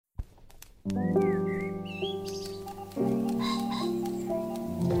I'm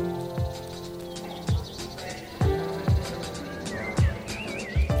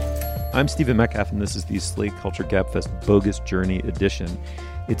Stephen Metcalf, and this is the Slate Culture Gabfest Bogus Journey edition.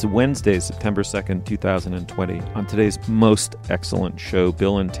 It's Wednesday, September 2nd, 2020. On today's most excellent show,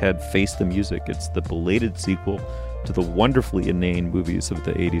 Bill and Ted Face the Music. It's the belated sequel to the wonderfully inane movies of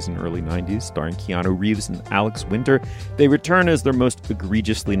the 80s and early 90s, starring Keanu Reeves and Alex Winter. They return as their most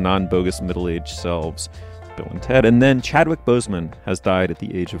egregiously non-bogus middle-aged selves, Bill and Ted. And then Chadwick Boseman has died at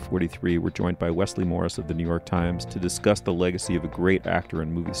the age of 43. We're joined by Wesley Morris of the New York Times to discuss the legacy of a great actor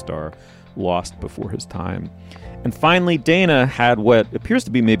and movie star lost before his time. And finally, Dana had what appears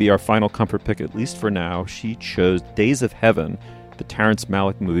to be maybe our final comfort pick, at least for now. She chose Days of Heaven, the Terrence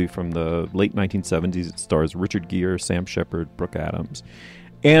Malick movie from the late 1970s. It stars Richard Gere, Sam Shepard, Brooke Adams,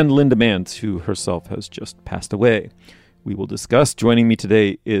 and Linda Manz, who herself has just passed away. We will discuss. Joining me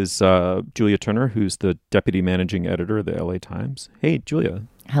today is Julia Turner, who's the deputy managing editor of the LA Times. Hey, Julia.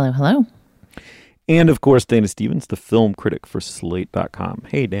 Hello, hello. And, of course, Dana Stevens, the film critic for Slate.com.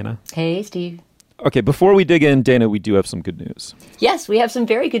 Hey, Dana. Hey, Steve. Okay, before we dig in, Dana, we do have some good news. Yes, we have some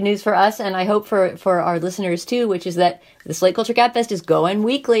very good news for us, and I hope for our listeners, too, which is that the Slate Culture Gabfest is going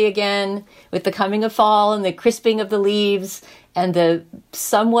weekly again with the coming of fall and the crisping of the leaves and the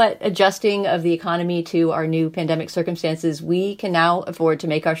somewhat adjusting of the economy to our new pandemic circumstances. We can now afford to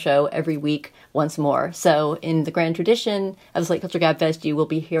make our show every week once more. So in the grand tradition of the Slate Culture Gabfest, you will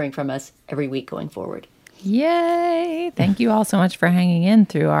be hearing from us every week going forward. Yay! Thank you all so much for hanging in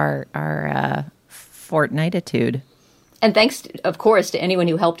through our fortnightitude. And thanks, of course, to anyone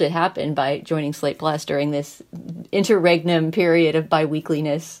who helped it happen by joining Slate Plus during this interregnum period of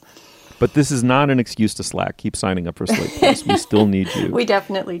biweekliness. But this is not an excuse to slack. Keep signing up for Slate Plus. We still need you. We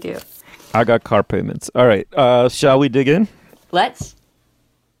definitely do. I got car payments. All right. Shall we dig in? Let's.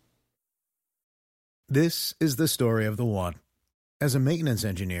 This is the story of the one. As a maintenance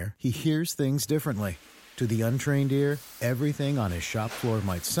engineer, he hears things differently. To the untrained ear, everything on his shop floor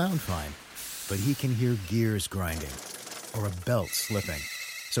might sound fine, but he can hear gears grinding or a belt slipping.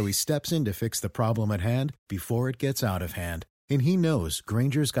 So he steps in to fix the problem at hand before it gets out of hand. And he knows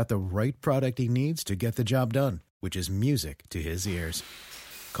Grainger's got the right product he needs to get the job done, which is music to his ears.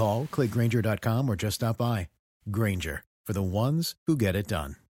 Call, click Grainger.com, or just stop by. Grainger, for the ones who get it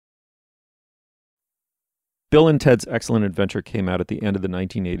done. Bill and Ted's Excellent Adventure came out at the end of the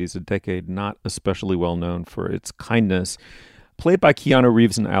 1980s, a decade not especially well known for its kindness. Played by Keanu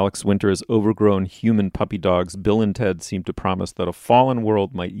Reeves and Alex Winter as overgrown human puppy dogs, Bill and Ted seemed to promise that a fallen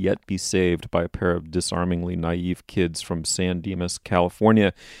world might yet be saved by a pair of disarmingly naive kids from San Dimas,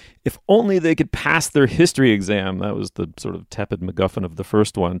 California. If only they could pass their history exam. That was the sort of tepid MacGuffin of the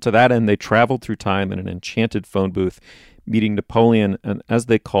first one. To that end, they traveled through time in an enchanted phone booth, meeting Napoleon and, as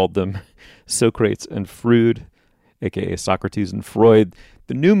they called them, Socrates and Freud, a.k.a. Socrates and Freud.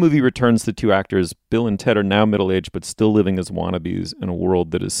 The new movie returns the two actors. Bill and Ted are now middle-aged, but still living as wannabes in a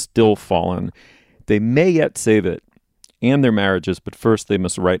world that is still fallen. They may yet save it and their marriages, but first they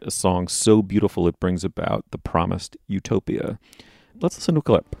must write a song so beautiful it brings about the promised utopia. Let's listen to a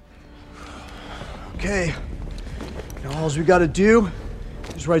clip. Okay, now all we gotta do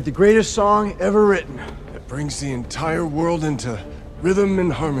is write the greatest song ever written. It brings the entire world into rhythm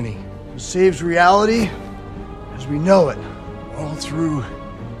and harmony. It saves reality as we know it. All through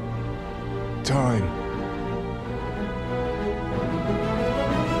time.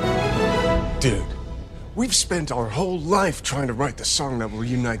 Dude, we've spent our whole life trying to write the song that will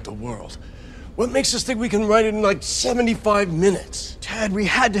unite the world. What makes us think we can write it in like 75 minutes? Ted, we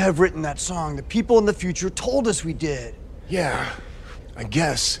had to have written that song. The people in the future told us we did. Yeah, I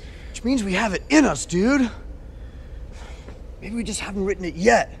guess. Which means we have it in us, dude. Maybe we just haven't written it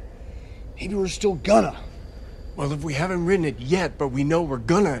yet. Maybe we're still gonna. Well, if we haven't written it yet, but we know we're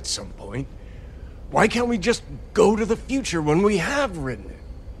gonna at some point, why can't we just go to the future when we have written it?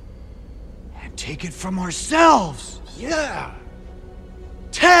 And take it from ourselves! Yeah!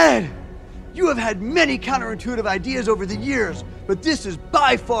 Ted! You have had many counterintuitive ideas over the years, but this is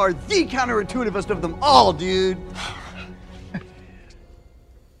by far the counterintuitivest of them all, dude!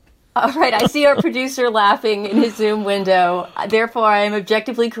 All right, I see our producer laughing in his Zoom window. Therefore, I am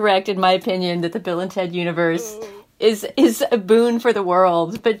objectively correct in my opinion that the Bill and Ted universe is a boon for the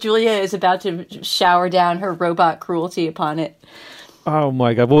world. But Julia is about to shower down her robot cruelty upon it. Oh,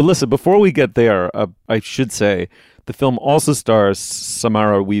 my God. Well, listen, before we get there, I should say the film also stars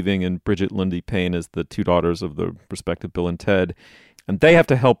Samara Weaving and Bridget Lundy Payne as the two daughters of the respective Bill and Ted. And they have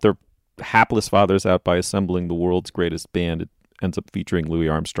to help their hapless fathers out by assembling the world's greatest band. It ends up featuring Louis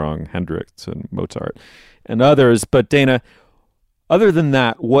Armstrong, Hendrix, and Mozart, and others. But Dana, Other than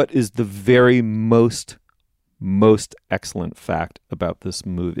that, what is the very most excellent fact about this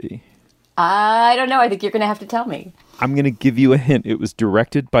movie? I don't know. I think you're going to have to tell me. I'm going to give you a hint. It was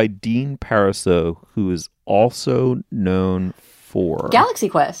directed by Dean Parisot, who is also known for Galaxy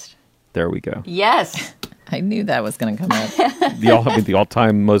Quest. There we go. Yes. I knew that was going to come up. The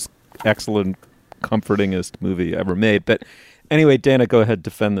all-time most excellent, comfortingest movie ever made. But anyway, Dana, go ahead,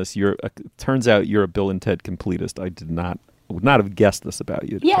 defend this. Turns out you're a Bill and Ted completist. I would not have guessed this about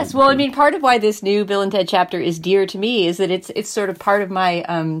you. Yes, well, I mean, part of why this new Bill and Ted chapter is dear to me is that it's sort of part of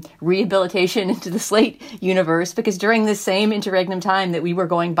my rehabilitation into the Slate universe, because during this same interregnum time that we were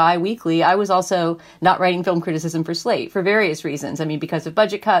going bi-weekly, I was also not writing film criticism for Slate for various reasons. I mean, because of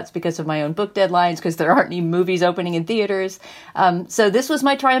budget cuts, because of my own book deadlines, because there aren't any movies opening in theaters. So this was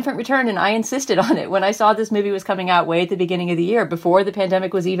my triumphant return, and I insisted on it. When I saw this movie was coming out way at the beginning of the year, before the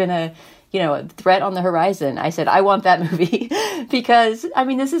pandemic was even a threat on the horizon, I said, I want that movie. Because, I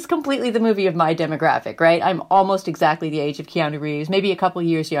mean, this is completely the movie of my demographic, right? I'm almost exactly the age of Keanu Reeves, maybe a couple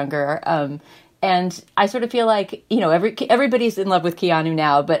years younger. And I sort of feel like, everybody's in love with Keanu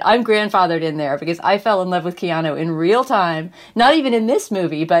now, but I'm grandfathered in there because I fell in love with Keanu in real time, not even in this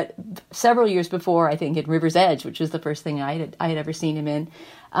movie, but several years before, I think, in River's Edge, which was the first thing I had ever seen him in.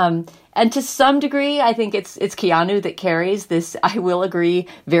 And to some degree, I think it's Keanu that carries this, I will agree,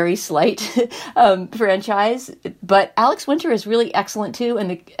 very slight franchise. But Alex Winter is really excellent too,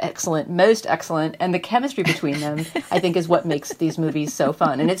 and most excellent. And the chemistry between them, I think, is what makes these movies so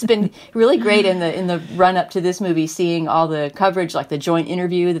fun. And it's been really great in the run up to this movie, seeing all the coverage, like the joint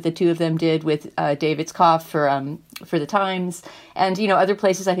interview that the two of them did with David Skoff for the Times, and other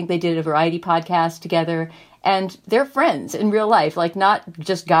places. I think they did a variety podcast together. And they're friends in real life, like not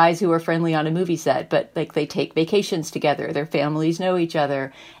just guys who are friendly on a movie set, but like they take vacations together. Their families know each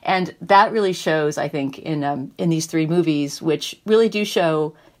other. And that really shows, I think, in these three movies, which really do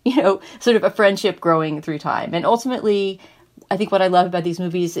show, sort of a friendship growing through time. And ultimately, I think what I love about these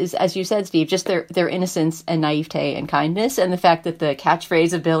movies is, as you said, Steve, just their innocence and naivete and kindness, and the fact that the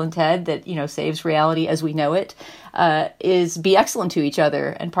catchphrase of Bill and Ted that, saves reality as we know it, is be excellent to each other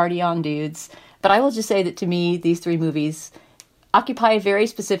and party on, dudes. But I will just say that to me, these three movies occupy a very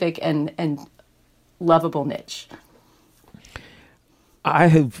specific and lovable niche. I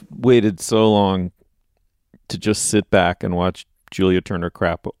have waited so long to just sit back and watch Julia Turner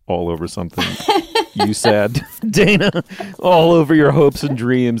crap all over something you said, Dana, all over your hopes and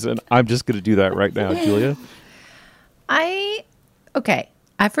dreams, and I'm just going to do that right now, Julia.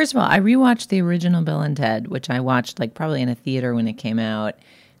 First of all, I rewatched the original Bill and Ted, which I watched probably in a theater when it came out.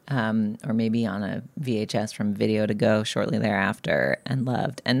 Or maybe on a VHS from Video to Go shortly thereafter, and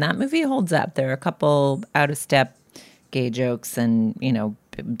loved. And that movie holds up. There are a couple out-of-step gay jokes and,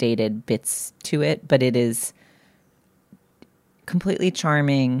 dated bits to it, but it is completely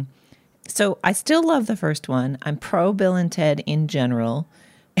charming. So I still love the first one. I'm pro Bill and Ted in general.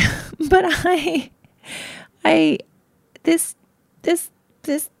 But this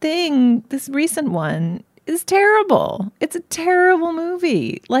recent one is terrible. It's a terrible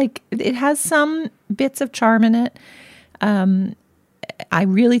movie. It has some bits of charm in it. I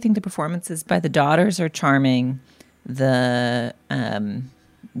really think the performances by the daughters are charming. The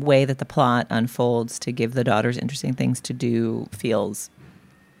way that the plot unfolds to give the daughters interesting things to do feels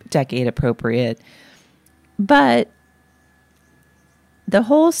decade appropriate. But the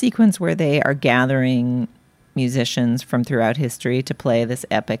whole sequence where they are gathering musicians from throughout history to play this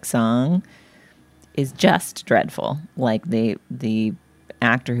epic song is just dreadful. The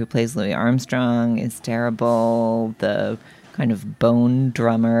actor who plays Louis Armstrong is terrible. The kind of bone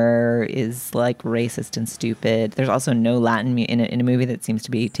drummer is racist and stupid. There's also no Latin in a movie that seems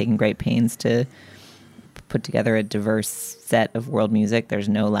to be taking great pains to put together a diverse set of world music. There's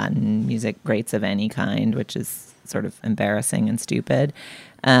no Latin music greats of any kind, which is sort of embarrassing and stupid.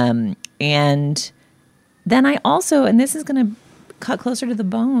 And then I also, and this is going to cut closer to the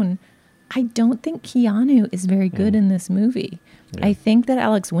bone, I don't think Keanu is very good in this movie. Yeah. I think that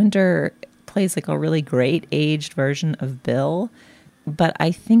Alex Winter plays a really great aged version of Bill, but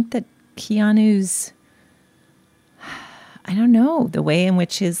I think that Keanu's, I don't know, the way in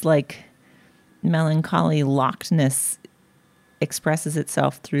which his melancholy lockedness expresses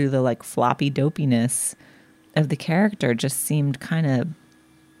itself through the floppy dopiness of the character just seemed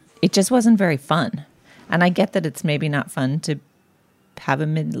it just wasn't very fun. And I get that it's maybe not fun to have a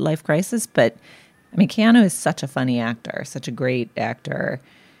midlife crisis, but I mean, Keanu is such a funny actor, such a great actor,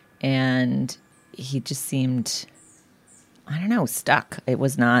 and he just seemed, I don't know, stuck. It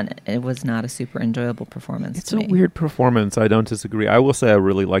was not a super enjoyable performance. It's a weird performance. I don't disagree. I will say I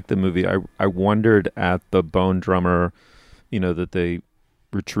really liked the movie. I wondered at the bone drummer that they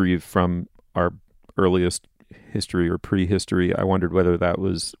retrieved from our earliest history or prehistory. I wondered whether that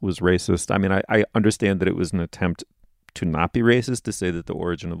was racist. I mean, I understand that it was an attempt to not be racist, to say that the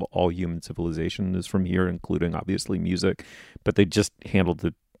origin of all human civilization is from here, including obviously music, but they just handled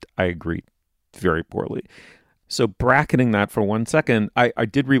it, I agree, very poorly. So bracketing that for 1 second, I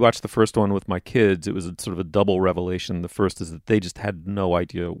did rewatch the first one with my kids. It was sort of a double revelation. The first is that they just had no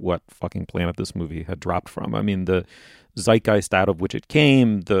idea what fucking planet this movie had dropped from. I mean, the zeitgeist out of which it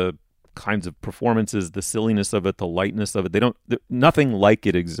came, the kinds of performances, the silliness of it, the lightness of it. Nothing like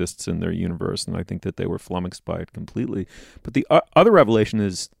it exists in their universe, and I think that they were flummoxed by it completely. But the other revelation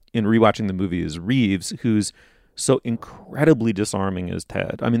is, in rewatching the movie, is Reeves, who's so incredibly disarming as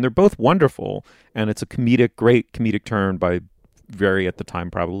Ted. I mean, they're both wonderful, and it's a great comedic turn by very, at the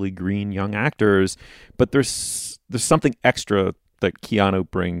time, probably green young actors. But there's something extra that Keanu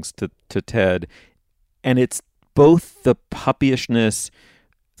brings to Ted, and it's both the puppyishness,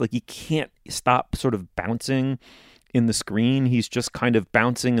 like he can't stop sort of bouncing in the screen. He's just kind of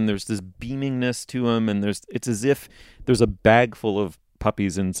bouncing, and there's this beamingness to him, and it's as if there's a bag full of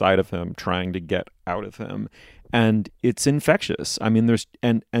puppies inside of him trying to get out of him. And it's infectious. I mean,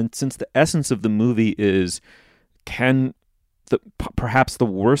 and since the essence of the movie is, perhaps the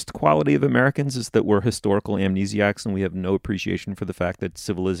worst quality of Americans is that we're historical amnesiacs and we have no appreciation for the fact that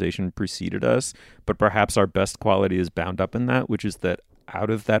civilization preceded us. But perhaps our best quality is bound up in that, which is that out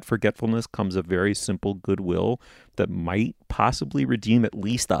of that forgetfulness comes a very simple goodwill that might possibly redeem at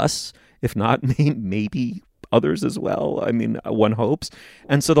least us, if not maybe others as well. I mean, one hopes.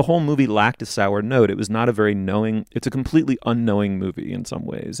 And so the whole movie lacked a sour note. It was not a very knowing, it's a completely unknowing movie in some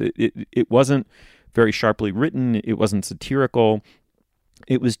ways. It wasn't very sharply written. It wasn't satirical.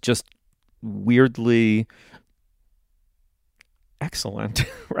 It was just weirdly excellent,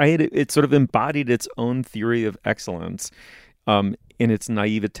 right? It sort of embodied its own theory of excellence in its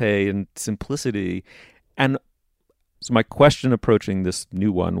naivete and simplicity. And so my question approaching this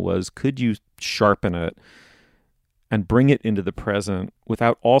new one was, could you sharpen it and bring it into the present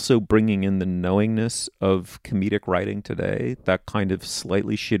without also bringing in the knowingness of comedic writing today, that kind of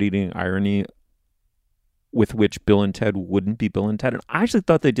slightly shit-eating irony with which Bill and Ted wouldn't be Bill and Ted? And I actually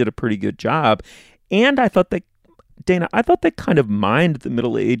thought they did a pretty good job. And I thought they kind of mined the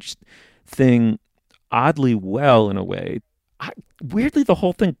middle-aged thing oddly well in a way. Weirdly, the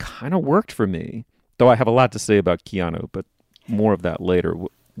whole thing kind of worked for me, though I have a lot to say about Keanu, but more of that later.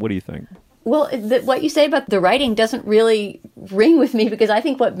 What do you think? Well, what you say about the writing doesn't really ring with me, because I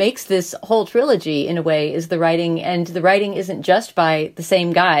think what makes this whole trilogy, in a way, is the writing. And the writing isn't just by the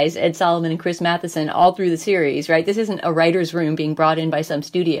same guys, Ed Solomon and Chris Matheson, all through the series, right? This isn't a writer's room being brought in by some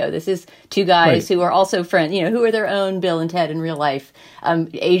studio. This is two guys who are also friends, who are their own Bill and Ted in real life,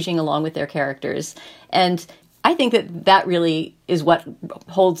 aging along with their characters. And I think that really is what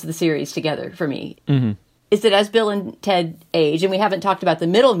holds the series together for me. Mm-hmm. Is that as Bill and Ted age, and we haven't talked about the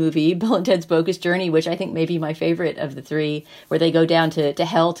middle movie, Bill and Ted's Bogus Journey, which I think may be my favorite of the three, where they go down to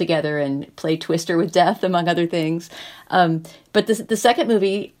hell together and play Twister with death, among other things. But the second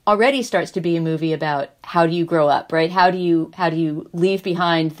movie already starts to be a movie about how do you grow up, right? How do you leave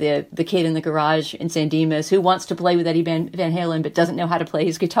behind the kid in the garage in San Dimas who wants to play with Eddie Van Halen but doesn't know how to play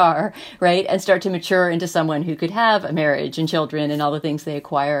his guitar, right? And start to mature into someone who could have a marriage and children and all the things they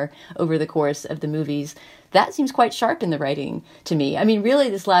acquire over the course of the movies. That seems quite sharp in the writing to me. I mean, really,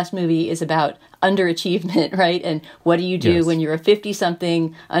 this last movie is about underachievement, right? And what do you do when you're a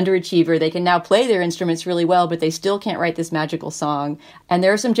 50-something underachiever? They can now play their instruments really well, but they still can't write this magical song. And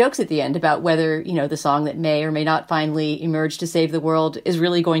there are some jokes at the end about whether, the song that may or may not finally emerge to save the world is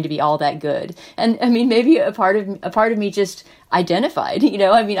really going to be all that good. And I mean, maybe a part of me just identified,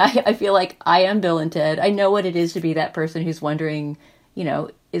 I mean, I feel like I am Bill and Ted. I know what it is to be that person who's wondering,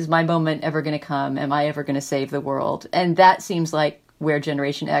 is my moment ever going to come? Am I ever going to save the world? And that seems like where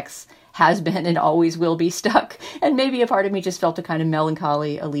Generation X has been and always will be stuck. And maybe a part of me just felt a kind of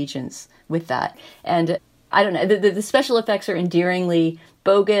melancholy allegiance with that. And I don't know, the special effects are endearingly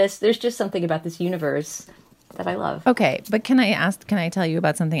bogus. There's just something about this universe that I love. Okay, but can I tell you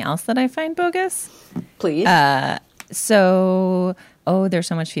about something else that I find bogus? Please. There's so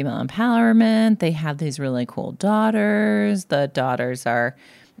much female empowerment. They have these really cool daughters. The daughters are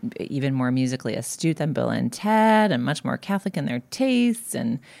even more musically astute than Bill and Ted and much more Catholic in their tastes.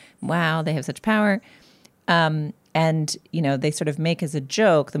 And wow, they have such power. And, they sort of make as a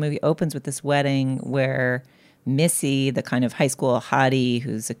joke, the movie opens with this wedding where Missy, the kind of high school hottie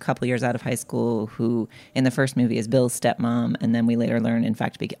who's a couple years out of high school, who in the first movie is Bill's stepmom, and then we later learn, in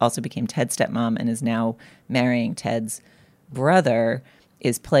fact, also became Ted's stepmom and is now marrying Ted's brother.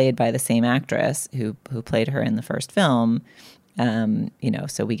 is played by the same actress who played her in the first film.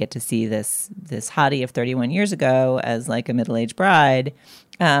 So we get to see this hottie of 31 years ago as like a middle-aged bride.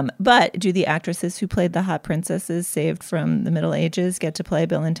 But do the actresses who played the hot princesses saved from the Middle Ages get to play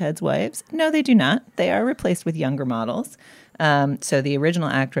Bill and Ted's wives? No, they do not. They are replaced with younger models. So the original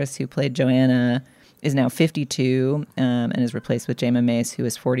actress who played Joanna is now 52 and is replaced with Jayma Mace, who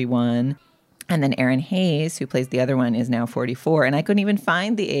is 41. And then Erin Hayes, who plays the other one, is now 44. And I couldn't even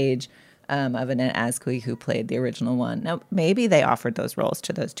find the age of Annette Azcui, who played the original one. Now, maybe they offered those roles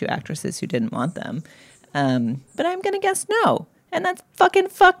to those two actresses who didn't want them. But I'm going to guess no. And that's fucking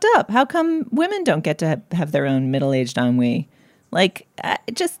fucked up. How come women don't get to have their own middle-aged ennui? Like,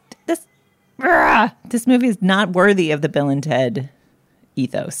 this movie is not worthy of the Bill and Ted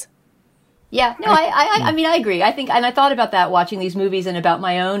ethos. Yeah, no, I mean, I agree. I think, and I thought about that watching these movies and about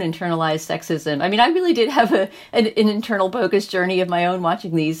my own internalized sexism. I mean, I really did have an internal bogus journey of my own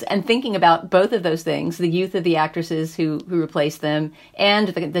watching these and thinking about both of those things, the youth of the actresses who replaced them and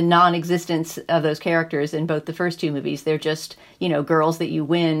the non-existence of those characters in both the first two movies. They're just, girls that you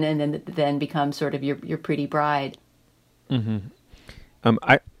win and then become sort of your pretty bride. Mm-hmm.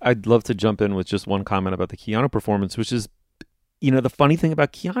 I'd love to jump in with just one comment about the Keanu performance, which is, the funny thing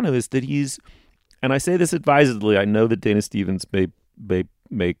about Keanu is that he's, and I say this advisedly, I know that Dana Stevens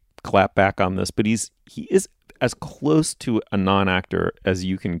may clap back on this, but he is as close to a non-actor as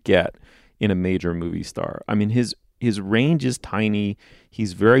you can get in a major movie star. I mean, his range is tiny.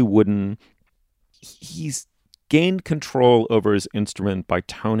 He's very wooden. He's gained control over his instrument by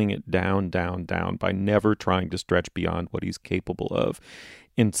toning it down, by never trying to stretch beyond what he's capable of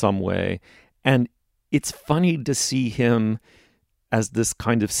in some way. And it's funny to see him as this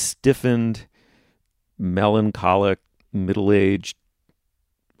kind of stiffened, melancholic, middle-aged,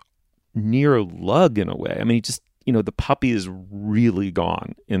 near lug in a way. I mean, he just, the puppy is really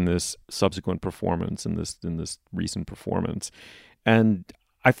gone in this subsequent performance, in this recent performance. And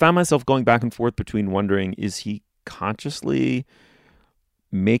I found myself going back and forth between wondering, is he consciously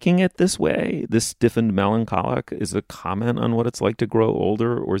making it this way, this stiffened melancholic? Is it a comment on what it's like to grow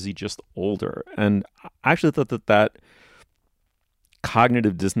older, or is he just older? And I actually thought that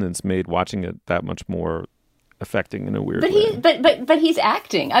cognitive dissonance made watching it that much more affecting in a weird way. But he's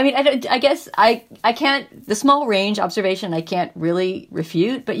acting. I mean, I guess I can't, the small range observation I can't really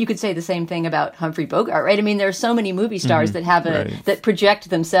refute, but you could say the same thing about Humphrey Bogart, right? I mean, there are so many movie stars that have that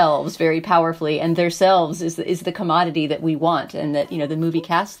project themselves very powerfully, and themselves is the commodity that we want and that, the movie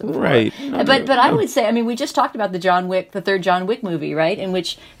casts them for. Right. But I would say, I mean, we just talked about the third John Wick movie, right? In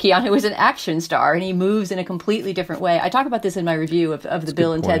which Keanu is an action star and he moves in a completely different way. I talk about this in my review of the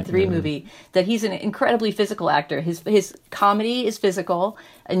Bill and Ted 3 movie, that he's an incredibly physical actor. His comedy is physical,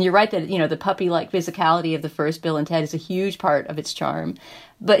 and you're right that the puppy-like physicality of the first Bill and Ted is a huge part of its charm.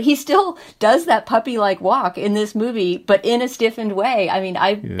 But he still does that puppy-like walk in this movie, but in a stiffened way. I mean,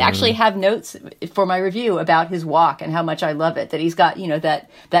 I actually have notes for my review about his walk and how much I love it. That he's got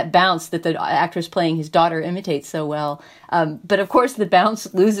that bounce that the actress playing his daughter imitates so well. But of course, the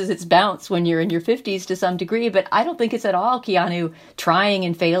bounce loses its bounce when you're in your 50s to some degree. But I don't think it's at all Keanu trying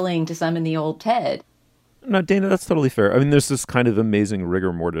and failing to summon the old Ted. No, Dana, that's totally fair. I mean, there's this kind of amazing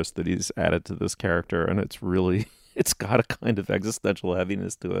rigor mortis that he's added to this character, and it's got a kind of existential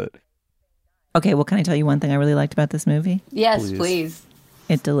heaviness to it. Okay, well, can I tell you one thing I really liked about this movie? Yes, please.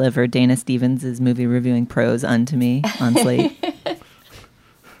 It delivered Dana Stevens' movie reviewing prose unto me on Slate.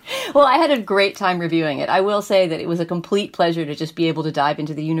 Well, I had a great time reviewing it. I will say that it was a complete pleasure to just be able to dive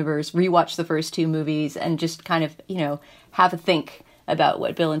into the universe, rewatch the first two movies, and just kind of, have a think about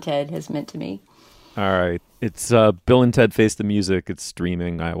what Bill and Ted has meant to me. All right. It's Bill and Ted Face the Music. It's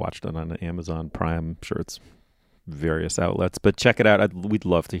streaming. I watched it on Amazon Prime. I'm sure it's various outlets, but check it out. We'd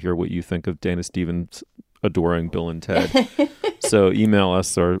love to hear what you think of Dana Stevens adoring Bill and Ted. So email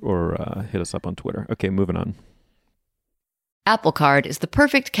us or hit us up on Twitter. Okay, moving on. Apple Card is the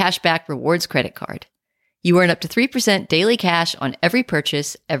perfect cashback rewards credit card. You earn up to 3% daily cash on every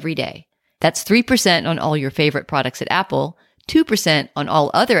purchase every day. That's 3% on all your favorite products at Apple, 2% on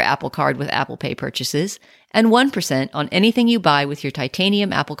all other Apple Card with Apple Pay purchases, and 1% on anything you buy with your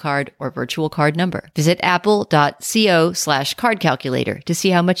titanium Apple Card or virtual card number. Visit apple.co/card calculator to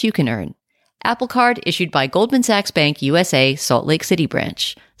see how much you can earn. Apple Card issued by Goldman Sachs Bank USA, Salt Lake City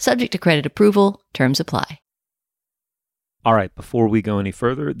branch. Subject to credit approval. Terms apply. All right, before we go any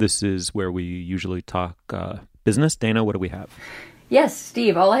further, this is where we usually talk business. Dana, what do we have? Yes,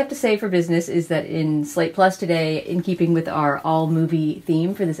 Steve, all I have to say for business is that in Slate Plus today, in keeping with our all-movie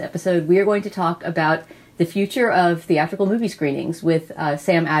theme for this episode, we are going to talk about the future of theatrical movie screenings with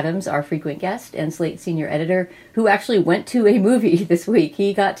Sam Adams, our frequent guest and Slate senior editor, who actually went to a movie this week.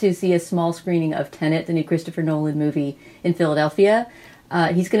 He got to see a small screening of Tenet, the new Christopher Nolan movie, in Philadelphia.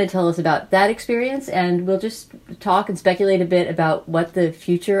 He's going to tell us about that experience, and we'll just talk and speculate a bit about what the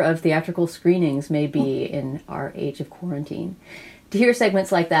future of theatrical screenings may be in our age of quarantine. To hear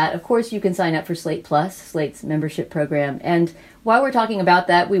segments like that, of course, you can sign up for Slate Plus, Slate's membership program. And while we're talking about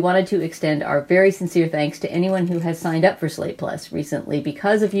that, we wanted to extend our very sincere thanks to anyone who has signed up for Slate Plus recently.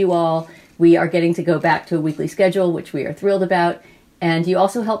 Because of you all, we are getting to go back to a weekly schedule, which we are thrilled about. And you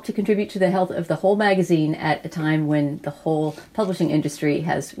also help to contribute to the health of the whole magazine at a time when the whole publishing industry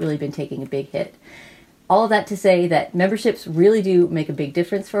has really been taking a big hit. All of that to say that memberships really do make a big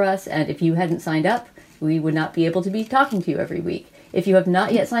difference for us. And if you hadn't signed up, we would not be able to be talking to you every week. If you have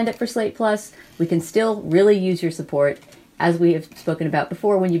not yet signed up for Slate Plus, we can still really use your support. As we have spoken about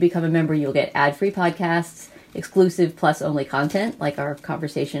before, when you become a member, you'll get ad-free podcasts, exclusive Plus-only content, like our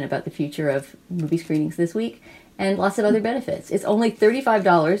conversation about the future of movie screenings this week, and lots of other benefits. It's only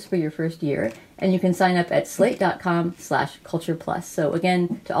 $35 for your first year, and you can sign up at slate.com/cultureplus. So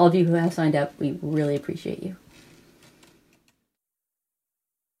again, to all of you who have signed up, we really appreciate you.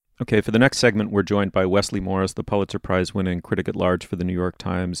 Okay, for the next segment, we're joined by Wesley Morris, the Pulitzer Prize-winning critic at large for the New York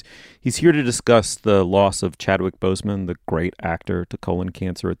Times. He's here to discuss the loss of Chadwick Boseman, the great actor, to colon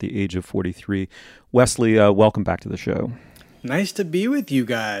cancer at the age of 43. Wesley, welcome back to the show. Nice to be with you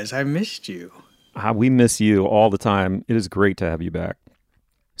guys. I missed you. We miss you all the time. It is great to have you back.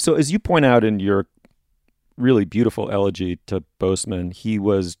 So as you point out in your really beautiful elegy to Boseman, he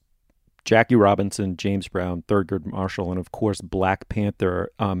was Jackie Robinson, James Brown, Thurgood Marshall, and of course Black Panther.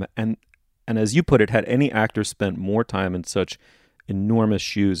 And as you put it, had any actor spent more time in such enormous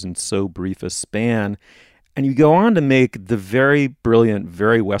shoes in so brief a span. And you go on to make the very brilliant,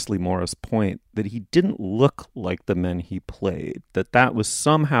 very Wesley Morris point that he didn't look like the men he played, that was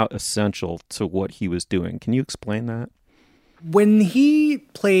somehow essential to what he was doing. Can you explain that? When he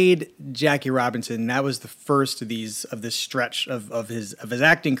played Jackie Robinson, that was the first of this stretch of his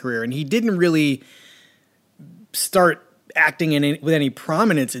acting career, and he didn't really start acting with any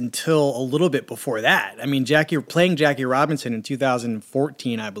prominence until a little bit before that. I mean, playing Jackie Robinson in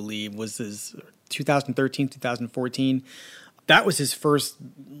 2014, I believe, was his 2013, 2014. That was his first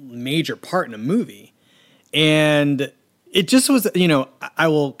major part in a movie, and it just was, I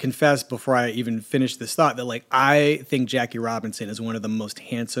will confess before I even finish this thought that, I think Jackie Robinson is one of the most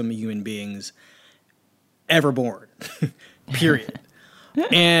handsome human beings ever born, period.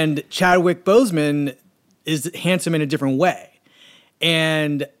 And Chadwick Boseman is handsome in a different way.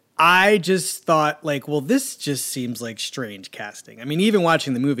 And I just thought, this just seems like strange casting. I mean, even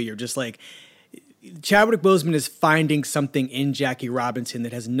watching the movie, you're just like, Chadwick Boseman is finding something in Jackie Robinson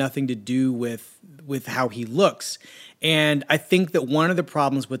that has nothing to do with how he looks. And I think that one of the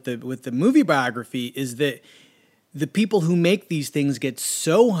problems with the movie biography is that the people who make these things get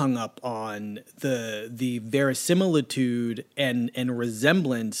so hung up on the verisimilitude and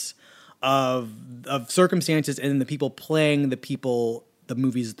resemblance of circumstances and the people playing the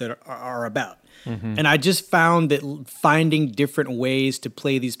movies that are about. Mm-hmm. And I just found that finding different ways to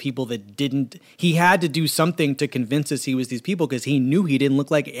play these people he had to do something to convince us he was these people because he knew he didn't look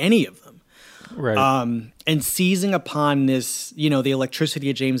like any of them. Right. And seizing upon this, the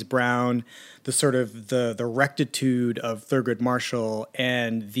electricity of James Brown, the sort of the rectitude of Thurgood Marshall,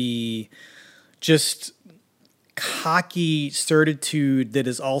 and the just cocky certitude that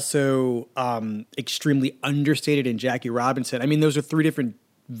is also extremely understated in Jackie Robinson. I mean, those are three different,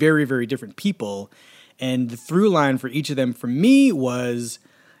 very, very different people. And the through line for each of them, for me, was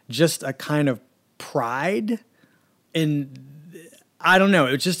just a kind of pride. And I don't know.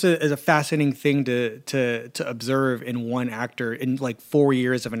 It was just a fascinating thing to observe in one actor in 4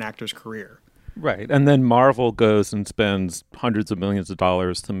 years of an actor's career. Right. And then Marvel goes and spends hundreds of millions of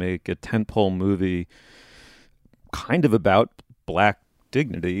dollars to make a tentpole movie kind of about Black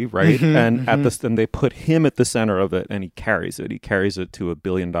dignity, right? And and they put him at the center of it, and he carries it. He carries it to $1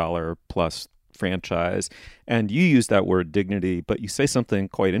 billion plus franchise. And you use that word dignity, but you say something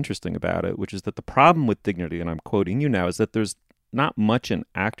quite interesting about it, which is that the problem with dignity, and I'm quoting you now, is that there's not much an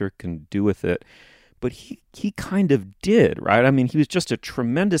actor can do with it, but he kind of did, right? I mean, he was just a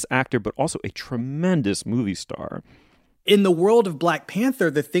tremendous actor, but also a tremendous movie star. In the world of Black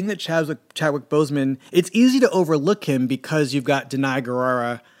Panther, the thing that Chadwick Boseman, it's easy to overlook him because you've got Denai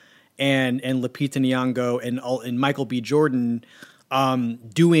Guerrera and Lupita Nyong'o and Michael B. Jordan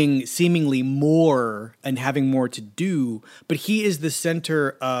doing seemingly more and having more to do, but he is the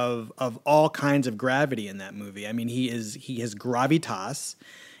center of all kinds of gravity in that movie. I mean, he has gravitas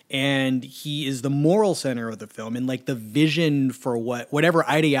and he is the moral center of the film, and like the vision for whatever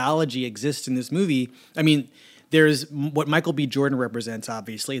ideology exists in this movie. I mean, there's what Michael B. Jordan represents,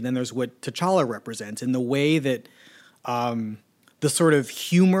 obviously, and then there's what T'Challa represents, and the way that the sort of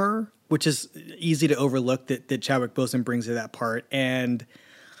humor, which is easy to overlook, that Chadwick Boseman brings to that part, and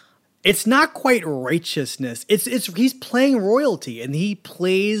it's not quite righteousness. It's he's playing royalty, and he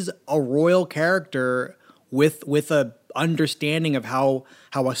plays a royal character with a understanding of how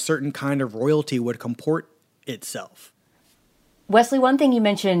a certain kind of royalty would comport itself. Wesley, one thing you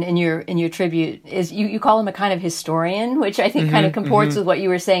mentioned in your tribute is you call him a kind of historian, which I think kind of comports with what you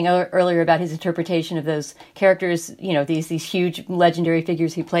were saying earlier about his interpretation of those characters, you know, these huge legendary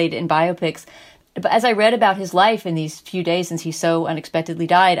figures he played in biopics. But as I read about his life in these few days since he so unexpectedly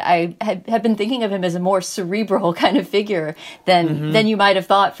died, I have been thinking of him as a more cerebral kind of figure than you might have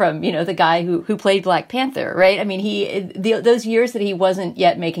thought from, you know, the guy who played Black Panther, right? I mean, those years that he wasn't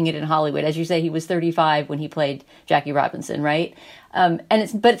yet making it in Hollywood, as you say, he was 35 when he played Jackie Robinson, right? But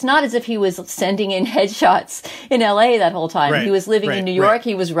it's not as if he was sending in headshots in LA that whole time. Right, he was living in New York. Right.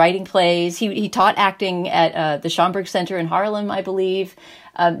 He was writing plays. He taught acting at the Schomburg Center in Harlem, I believe.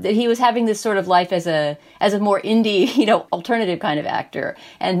 That he was having this sort of life as a more indie, you know, alternative kind of actor,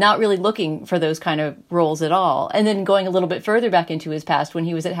 and not really looking for those kind of roles at all. And then going a little bit further back into his past, when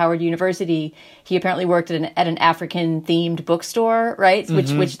he was at Howard University, he apparently worked at an African themed bookstore, right?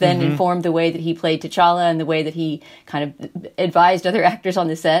 Which then informed the way that he played T'Challa and the way that he kind of advised other actors on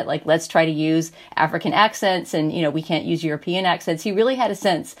the set, like, let's try to use African accents, and, you know, we can't use European accents. He really had a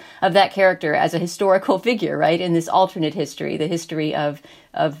sense of that character as a historical figure, right? In this alternate history, the history of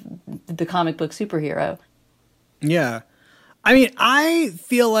the comic book superhero. Yeah. I mean, I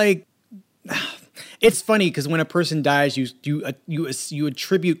feel like it's funny because when a person dies, you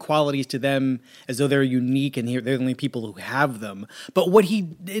attribute qualities to them as though they're unique and they're the only people who have them. But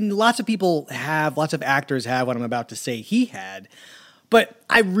lots of actors have what I'm about to say he had. But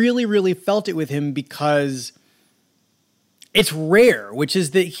I really, really felt it with him because it's rare, which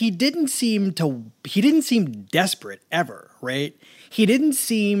is that he didn't seem desperate ever, right? He didn't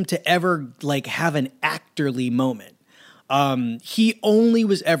seem to ever like have an actorly moment. He only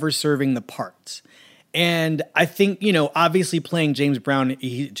was ever serving the parts. And I think, you know, obviously playing James Brown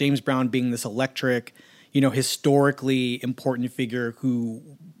being this electric, you know, historically important figure who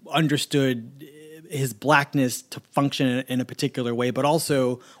understood his blackness to function in a particular way, but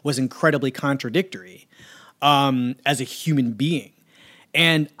also was incredibly contradictory as a human being.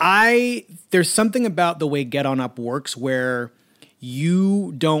 And there's something about the way Get On Up works where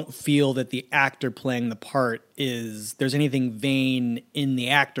you don't feel that the actor playing the part there's anything vain in the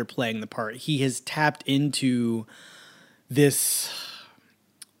actor playing the part. He has tapped into this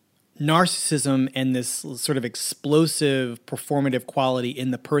narcissism and this sort of explosive performative quality in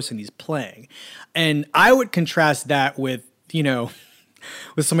the person he's playing. And I would contrast that with, you know,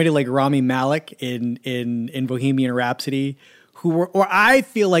 with somebody like Rami Malek in Bohemian Rhapsody, or I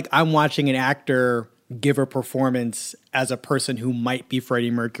feel like I'm watching an actor give a performance as a person who might be Freddie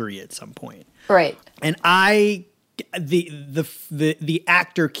Mercury at some point. Right. And the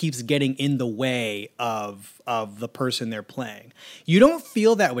actor keeps getting in the way of the person they're playing. You don't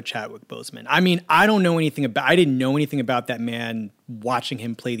feel that with Chadwick Boseman. I mean, I didn't know anything about that man watching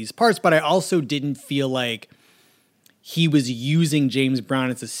him play these parts, but I also didn't feel like he was using James Brown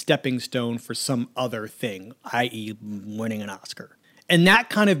as a stepping stone for some other thing, i.e. winning an Oscar. And that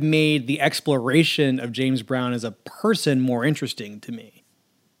kind of made the exploration of James Brown as a person more interesting to me.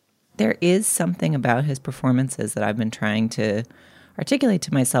 There is something about his performances that I've been trying to articulate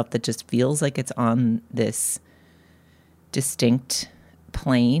to myself that just feels like it's on this distinct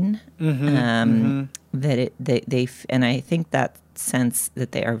plane. That they and I think that sense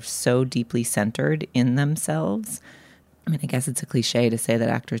that they are so deeply centered in themselves. I mean, I guess it's a cliche to say that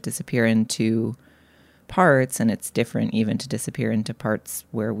actors disappear into parts, and it's different even to disappear into parts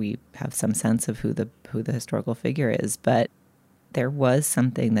where we have some sense of who the historical figure is. But there was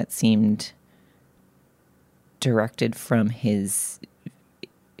something that seemed directed from his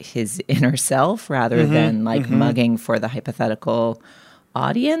inner self rather than like mugging for the hypothetical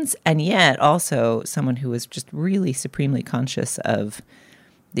audience, and yet also someone who was just really supremely conscious of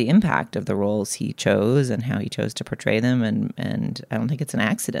the impact of the roles he chose and how he chose to portray them. And I don't think it's an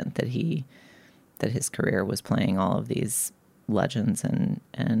accident that his career was playing all of these legends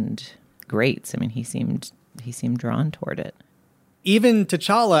and greats. I mean, he seemed drawn toward it. Even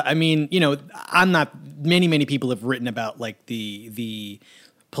T'Challa, I mean, you know, many people have written about like the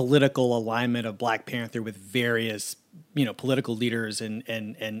political alignment of Black Panther with various, you know, political leaders and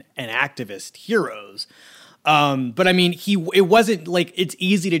activist heroes. But I mean, it wasn't like, it's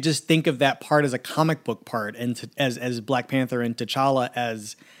easy to just think of that part as a comic book part and as Black Panther and T'Challa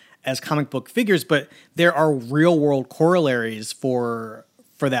as comic book figures, but there are real world corollaries for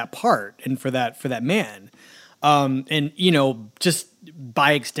that part and for that man. And just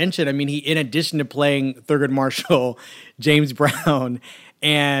by extension, I mean, he, in addition to playing Thurgood Marshall, James Brown,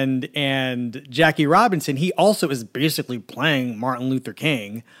 and Jackie Robinson, he also is basically playing Martin Luther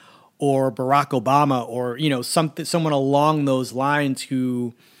King or Barack Obama or, someone along those lines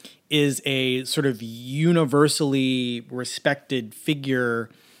who is a sort of universally respected figure,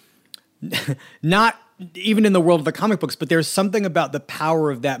 not even in the world of the comic books, but there's something about the power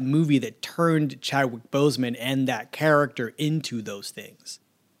of that movie that turned Chadwick Boseman and that character into those things.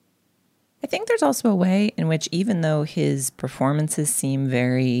 I think there's also a way in which, even though his performances seem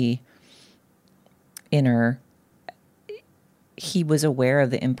very inner, he was aware of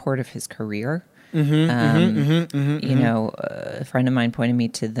the import of his career. A friend of mine pointed me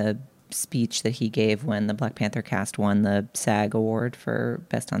to the speech that he gave when the Black Panther cast won the SAG award for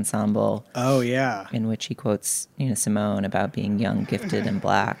Best Ensemble. Oh, yeah. In which he quotes Nina Simone about being young, gifted, and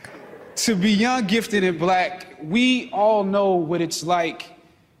Black. To be young, gifted, and Black, we all know what it's like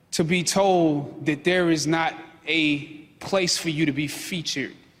to be told that there is not a place for you to be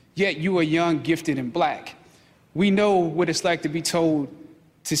featured, yet you are young, gifted, and Black. We know what it's like to be told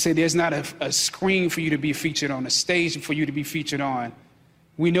to say there's not a screen for you to be featured on, a stage for you to be featured on.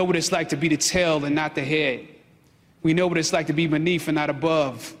 We know what it's like to be the tail and not the head. We know what it's like to be beneath and not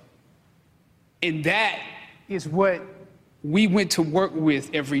above. And that is what we went to work with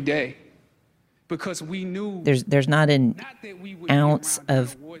every day, because we knew there's not an ounce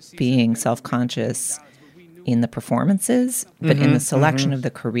of being self-conscious in the performances, but in the selection of the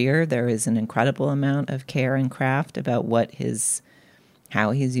career, there is an incredible amount of care and craft about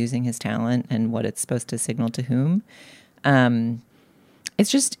how he's using his talent and what it's supposed to signal to whom.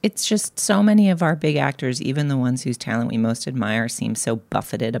 It's just so many of our big actors, even the ones whose talent we most admire, seem so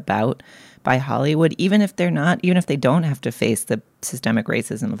buffeted about by Hollywood, even if they don't have to face the systemic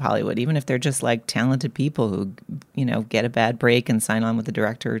racism of Hollywood, even if they're just like talented people who, get a bad break and sign on with the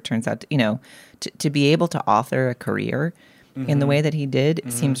director who turns out to be able to author a career in the way that he did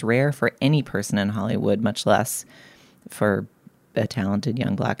seems rare for any person in Hollywood, much less for a talented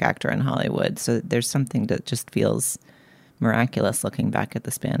young Black actor in Hollywood. So there's something that just feels miraculous looking back at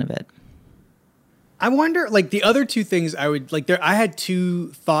the span of it. I wonder, like, the other two things I would like. I had two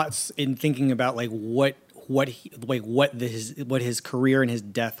thoughts in thinking about like what his career and his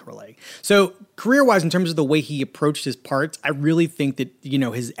death were like. So career-wise, in terms of the way he approached his parts, I really think that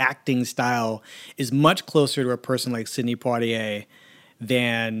his acting style is much closer to a person like Sidney Poitier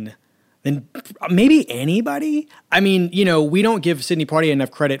than maybe anybody. I mean, we don't give Sidney Poitier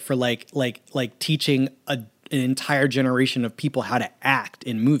enough credit for like teaching an entire generation of people how to act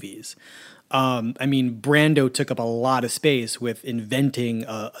in movies. I mean, Brando took up a lot of space with inventing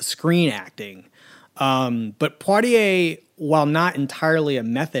a screen acting. But Poitier, while not entirely a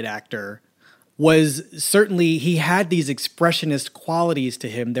method actor, was certainly, he had these expressionist qualities to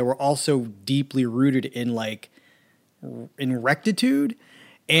him that were also deeply rooted in rectitude.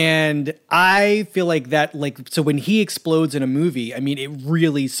 And I feel like that, so when he explodes in a movie, I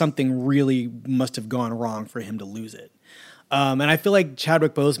mean, something really must have gone wrong for him to lose it. And I feel like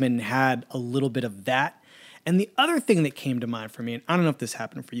Chadwick Boseman had a little bit of that. And the other thing that came to mind for me, and I don't know if this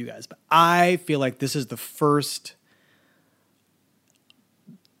happened for you guys, but I feel like this is the first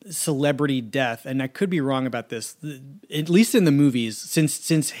celebrity death, and I could be wrong about this, at least in the movies,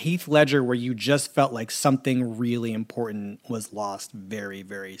 since Heath Ledger, where you just felt like something really important was lost very,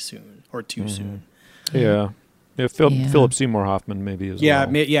 very soon, or too soon. Yeah. Philip Seymour Hoffman maybe as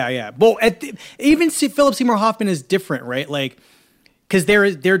well. Yeah. Well, even Philip Seymour Hoffman is different, right? Like, because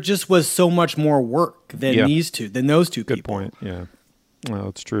there just was so much more work than those two people. Good point. Yeah, well,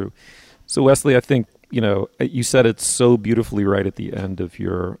 it's true. So Wesley, I think you said it so beautifully right at the end of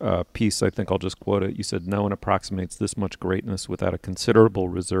your piece. I think I'll just quote it. You said, "No one approximates this much greatness without a considerable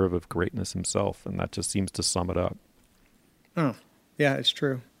reserve of greatness himself," and that just seems to sum it up. Oh, yeah, it's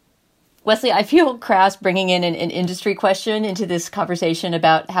true. Wesley, I feel crass bringing in an industry question into this conversation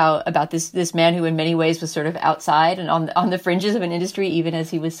about this man who in many ways was sort of outside and on the fringes of an industry, even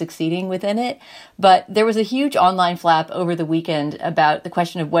as he was succeeding within it. But there was a huge online flap over the weekend about the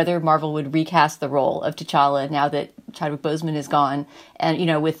question of whether Marvel would recast the role of T'Challa now that Chadwick Boseman is gone.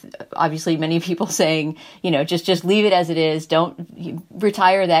 And, with obviously many people saying, just leave it as it is. Don't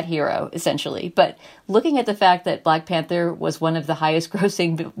retire that hero, essentially. But looking at the fact that Black Panther was one of the highest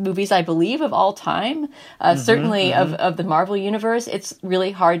grossing movies, I believe, of all time, certainly of the Marvel universe, it's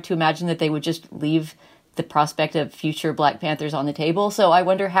really hard to imagine that they would just leave the prospect of future Black Panthers on the table. So I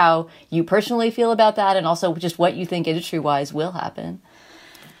wonder how you personally feel about that, and also just what you think industry-wise will happen.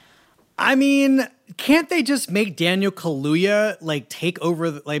 I mean, can't they just make Daniel Kaluuya like take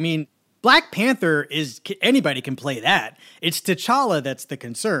over? Black Panther is anybody can play that. It's T'Challa that's the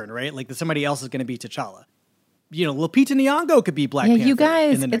concern, right? Like somebody else is going to be T'Challa. You know, Lupita Nyong'o could be Black Panther. You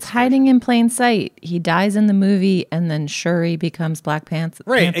guys, it's hiding in plain sight. He dies in the movie, and then Shuri becomes Black Panther.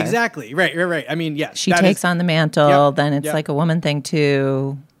 Right, exactly. Right. I mean, yes. She takes on the mantle, then it's like a woman thing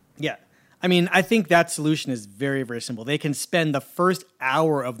too. Yeah. I mean, I think that solution is very, very simple. They can spend the first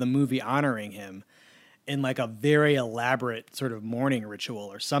hour of the movie honoring him in like a very elaborate sort of mourning ritual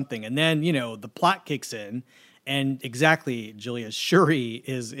or something. And then, you know, the plot kicks in, and exactly, Julia, Shuri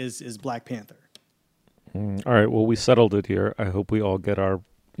is Black Panther. All right. Well, we settled it here. I hope we all get our,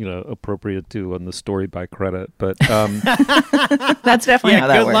 appropriate due on the story by credit. But that's definitely how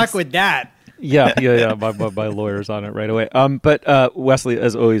that works. Good luck with that. Yeah. My lawyer's on it right away. But Wesley,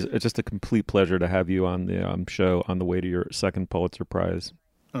 as always, it's just a complete pleasure to have you on the show on the way to your second Pulitzer Prize.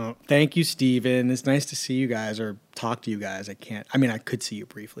 Oh, thank you, Stephen. It's nice to see you guys or talk to you guys. I could see you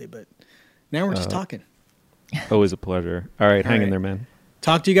briefly, but now we're just talking. Always a pleasure. All right, hang in there, man.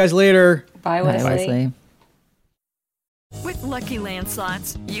 Talk to you guys later. Bye, Wesley. With Lucky Land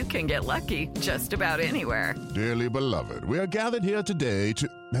Slots, you can get lucky just about anywhere. Dearly beloved, we are gathered here today to...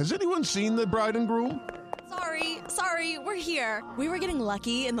 Has anyone seen the bride and groom? Sorry, we're here. We were getting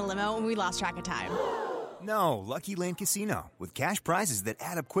lucky in the limo and we lost track of time. No, Lucky Land Casino, with cash prizes that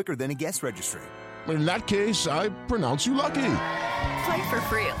add up quicker than a guest registry. In that case, I pronounce you lucky. Play for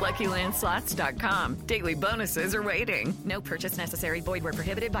free at LuckyLandSlots.com. Daily bonuses are waiting. No purchase necessary. Void where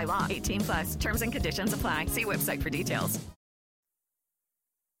prohibited by law. 18+. Terms and conditions apply. See website for details.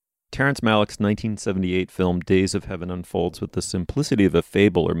 Terrence Malick's 1978 film Days of Heaven unfolds with the simplicity of a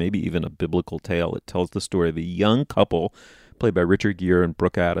fable or maybe even a biblical tale. It tells the story of a young couple played by Richard Gere and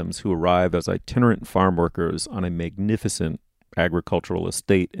Brooke Adams who arrive as itinerant farm workers on a magnificent agricultural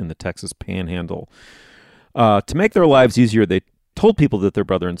estate in the Texas Panhandle. To make their lives easier, they told people that they're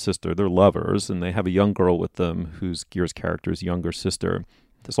brother and sister, they're lovers, and they have a young girl with them who's Gere's character's younger sister.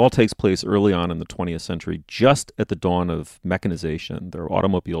 This all takes place early on in the 20th century, just at the dawn of mechanization. There are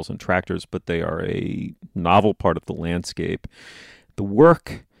automobiles and tractors, but they are a novel part of the landscape. The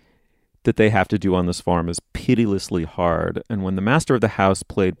work that they have to do on this farm is pitilessly hard. And when the master of the house,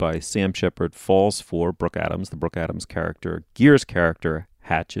 played by Sam Shepard, falls for Brooke Adams, the Brooke Adams character, Gere's character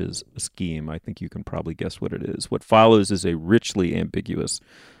hatches a scheme. I think you can probably guess what it is. What follows is a richly ambiguous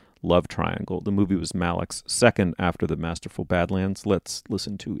love triangle. The movie was Malick's second after the masterful Badlands. Let's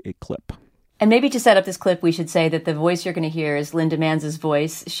listen to a clip. And maybe to set up this clip, we should say that the voice you're going to hear is Linda Manz's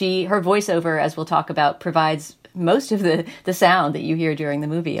voice. Her voiceover, as we'll talk about, provides most of the sound that you hear during the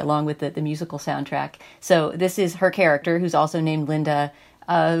movie, along with the musical soundtrack. So this is her character, who's also named Linda,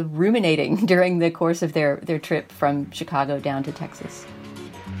 ruminating during the course of their trip from Chicago down to Texas.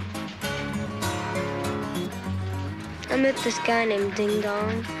 I met this guy named Ding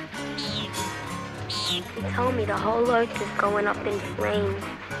Dong. He told me the whole earth is going up in flames.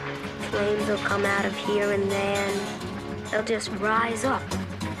 Flames will come out of here and there, and they'll just rise up.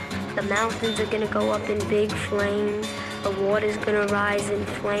 The mountains are gonna go up in big flames. The water's gonna rise in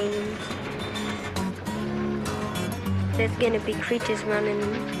flames. There's gonna be creatures running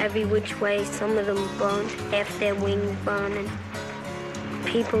every which way. Some of them burnt, half their wings burning.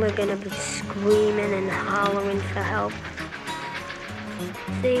 People are gonna be screaming and hollering for help.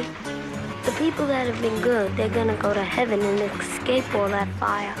 See, the people that have been good, they're gonna go to heaven and escape all that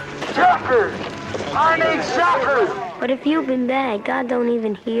fire. Suckers! I need suckers! But if you've been bad, God don't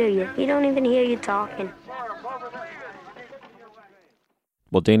even hear you. He don't even hear you talking.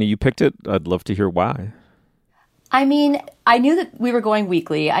 Well, Dana, you picked it. I'd love to hear why. I mean, I knew that we were going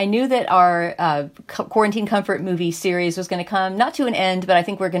weekly. I knew that our Quarantine Comfort movie series was going to come, not to an end, but I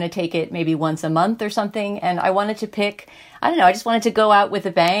think we're going to take it maybe once a month or something. And I wanted to pick, I just wanted to go out with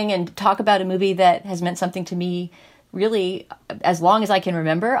a bang and talk about a movie that has meant something to me really as long as I can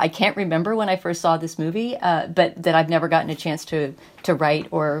remember. I can't remember when I first saw this movie, but that I've never gotten a chance to write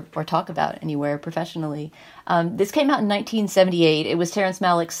or talk about anywhere professionally. This came out in 1978. It was Terrence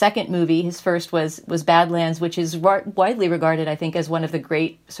Malick's second movie. His first was Badlands, which is widely regarded, I think, as one of the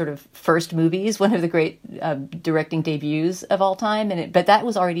great sort of first movies, one of the great directing debuts of all time. But that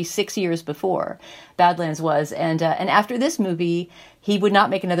was already 6 years before Badlands was. And after this movie, he would not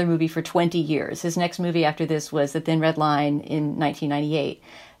make another movie for 20 years. His next movie after this was The Thin Red Line in 1998.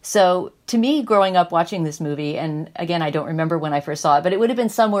 So to me, growing up watching this movie, and again, I don't remember when I first saw it, but it would have been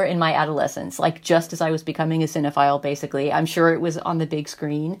somewhere in my adolescence, like just as I was becoming a cinephile, basically. I'm sure it was on the big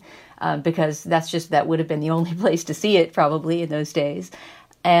screen because that would have been the only place to see it probably in those days.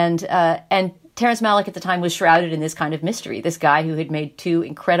 And Terrence Malick at the time was shrouded in this kind of mystery, this guy who had made 2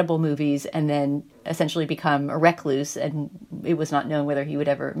 incredible movies and then essentially become a recluse, and it was not known whether he would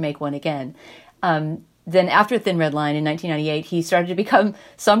ever make one again. Then after Thin Red Line in 1998, he started to become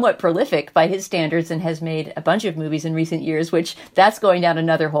somewhat prolific by his standards and has made a bunch of movies in recent years, which that's going down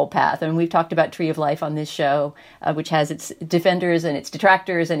another whole path. And we've talked about Tree of Life on this show, which has its defenders and its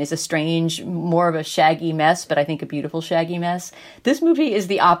detractors and is a strange, more of a shaggy mess, but I think a beautiful shaggy mess. This movie is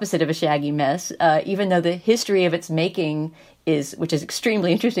the opposite of a shaggy mess, even though the history of its making which is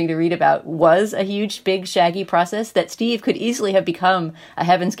extremely interesting to read about, was a huge, big, shaggy process that Steve could easily have become a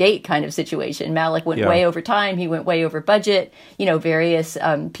Heaven's Gate kind of situation. Malick went way over time. He went way over budget. Various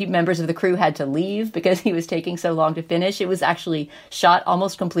members of the crew had to leave because he was taking so long to finish. It was actually shot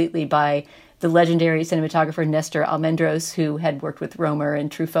almost completely by the legendary cinematographer Nestor Almendros, who had worked with Romer and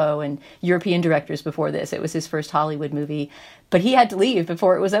Truffaut and European directors before this. It was his first Hollywood movie. But he had to leave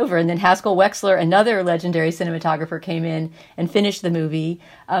before it was over. And then Haskell Wexler, another legendary cinematographer, came in and finished the movie.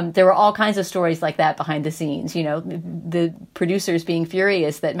 There were all kinds of stories like that behind the scenes. The producers being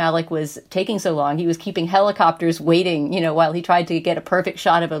furious that Malick was taking so long. He was keeping helicopters waiting, while he tried to get a perfect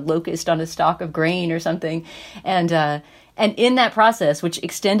shot of a locust on a stalk of grain or something. And in that process, which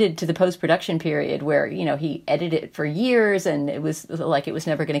extended to the post-production period where, he edited it for years and it was like it was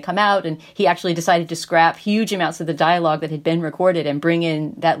never going to come out. And he actually decided to scrap huge amounts of the dialogue that had been recorded and bring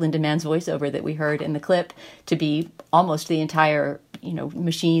in that Linda Mann's voiceover that we heard in the clip to be almost the entire,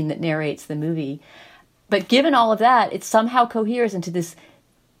 machine that narrates the movie. But given all of that, it somehow coheres into this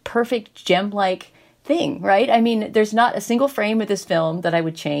perfect gem-like thing, right? I mean, there's not a single frame of this film that I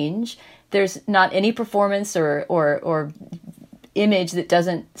would change. There's not any performance or image that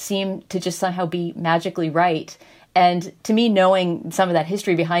doesn't seem to just somehow be magically right. And to me, knowing some of that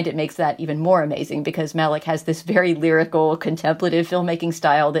history behind it makes that even more amazing because Malick has this very lyrical, contemplative filmmaking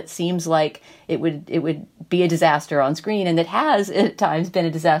style that seems like it would be a disaster on screen, and that has at times been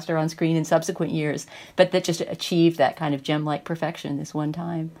a disaster on screen in subsequent years, but that just achieved that kind of gem-like perfection this one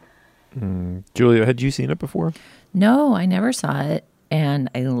time. Julia, had you seen it before? No, I never saw it. And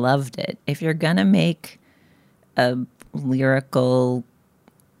I loved it. If you're going to make a lyrical,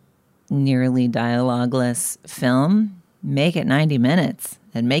 nearly dialogueless film, make it 90 minutes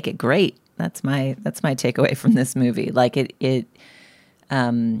and make it great. That's my takeaway from this movie. Like the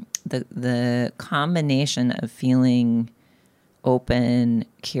combination of feeling open,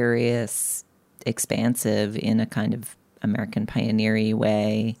 curious, expansive in a kind of American pioneer-y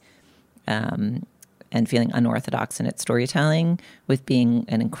way, and feeling unorthodox in its storytelling, with being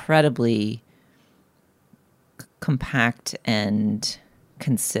an incredibly compact and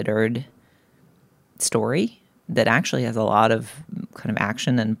considered story that actually has a lot of kind of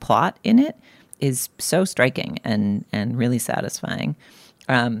action and plot in it, is so striking and really satisfying.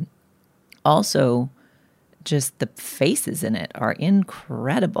 Also, just the faces in it are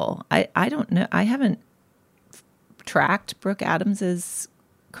incredible. I don't know. I haven't tracked Brooke Adams's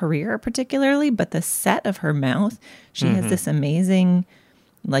career particularly, but the set of her mouth, she has this amazing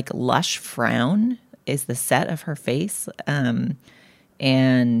like lush frown is the set of her face, and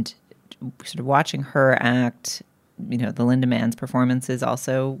sort of watching her act, the Linda Mann's performance is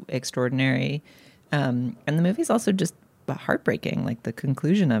also extraordinary, and the movie's also just heartbreaking, like the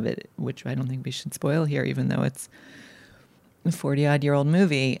conclusion of it, which I don't think we should spoil here, even though it's a 40-odd-year-old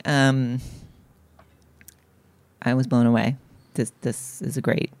movie. I was blown away. This is a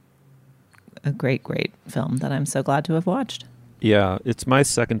great film that I'm so glad to have watched. Yeah, it's my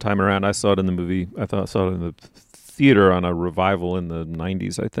second time around. I saw it in the movie. I saw it in the theater on a revival in the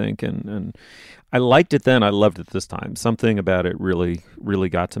 90s, I think, and I liked it then. I loved it this time. Something about it really, really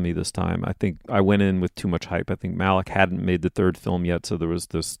got to me this time. I think I went in with too much hype. I think Malick hadn't made the third film yet, so there was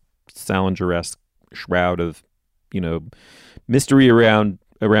this Salinger-esque shroud of, mystery around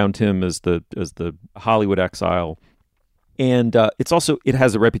him as the Hollywood exile. And it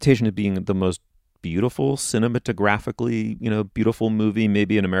has a reputation of being the most beautiful, cinematographically, beautiful movie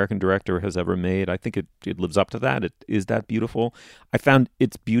maybe an American director has ever made. I think it lives up to that. It is that beautiful. I found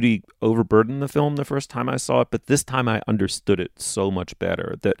its beauty overburdened the film the first time I saw it, but this time I understood it so much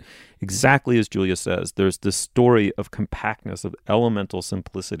better, that exactly as Julia says, there's this story of compactness, of elemental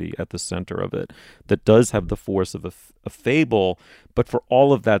simplicity at the center of it that does have the force of a fable. But for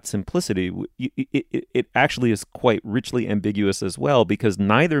all of that simplicity, it actually is quite richly ambiguous as well, because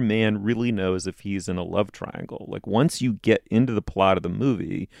neither man really knows if he's in a love triangle. Like, once you get into the plot of the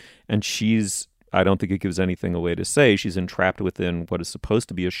movie, and she's, I don't think it gives anything away to say, she's entrapped within what is supposed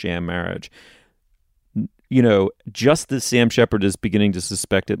to be a sham marriage. You know, just as Sam Shepard is beginning to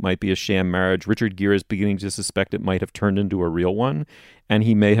suspect it might be a sham marriage, Richard Gere is beginning to suspect it might have turned into a real one, and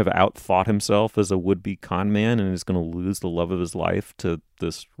he may have outthought himself as a would-be con man and is going to lose the love of his life to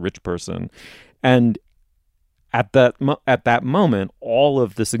this rich person. And at that moment, all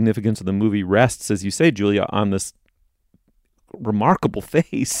of the significance of the movie rests, as you say, Julia, on this remarkable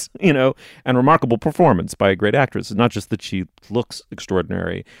face, you know, and remarkable performance by a great actress. It's not just that she looks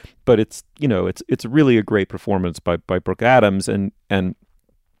extraordinary, but it's, you know, it's really a great performance by Brooke Adams. And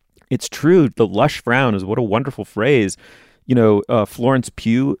it's true, the lush frown is what a wonderful phrase. You know, Florence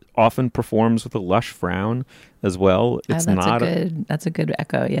Pugh often performs with a lush frown as well. It's that's a good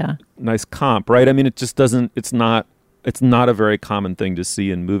echo. Yeah. Nice comp, right? I mean, it just doesn't, it's not a very common thing to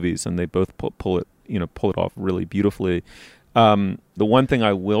see in movies, and they both pull it off really beautifully. The one thing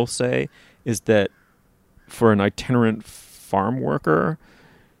I will say is that for an itinerant farm worker,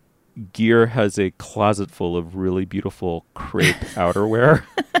 Gere has a closet full of really beautiful crepe outerwear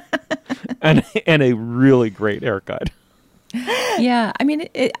and a really great haircut. Yeah, I mean,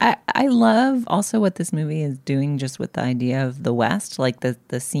 I love also what this movie is doing just with the idea of the West, like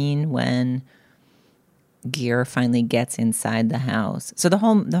the scene when Gere finally gets inside the house. So the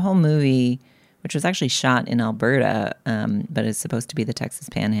whole movie, which was actually shot in Alberta, but is supposed to be the Texas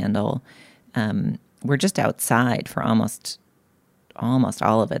Panhandle. We're just outside for almost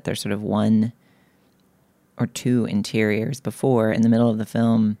all of it. There's sort of one or two interiors before. In the middle of the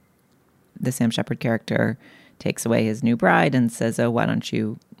film, the Sam Shepard character takes away his new bride and says, "Oh, why don't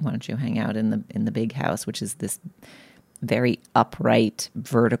you hang out in the big house," which is this very upright,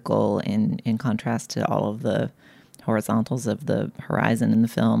 vertical in contrast to all of the horizontals of the horizon in the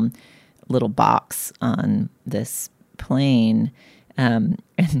film. Little box on this plane,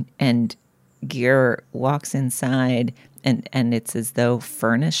 and Gere walks inside, and it's as though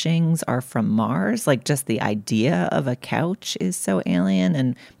furnishings are from Mars. Like, just the idea of a couch is so alien.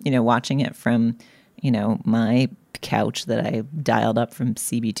 And, you know, watching it from, you know, my couch that I dialed up from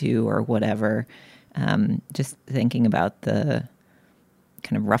CB2 or whatever, just thinking about the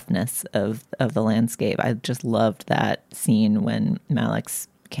kind of roughness of the landscape. I just loved that scene when Malick's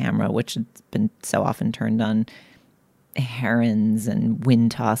camera, which has been so often turned on herons and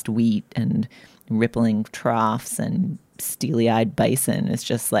wind-tossed wheat and rippling troughs and steely-eyed bison, is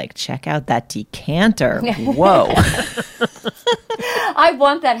just like, check out that decanter. Whoa. I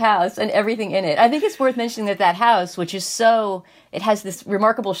want that house and everything in it. I think it's worth mentioning that house, which is it has this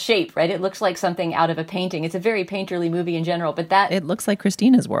remarkable shape, right? It looks like something out of a painting. It's a very painterly movie in general, but it looks like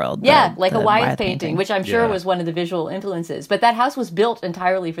Christina's World. Yeah, like a Wyeth painting, which I'm sure was one of the visual influences. But that house was built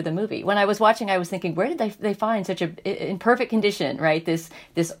entirely for the movie. When I was watching, I was thinking, where did they find such in perfect condition, right? This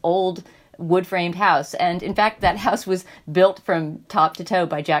old wood-framed house. And in fact, that house was built from top to toe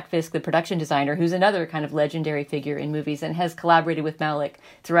by Jack Fisk, the production designer, who's another kind of legendary figure in movies and has collaborated with Malick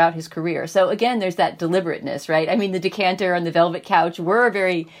throughout his career. So again, there's that deliberateness, right? I mean, the decanter and the velvet couch were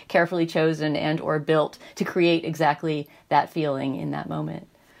very carefully chosen and or built to create exactly that feeling in that moment.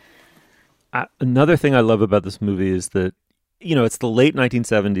 Another thing I love about this movie is that, you know, it's the late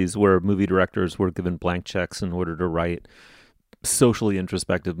 1970s where movie directors were given blank checks in order to write socially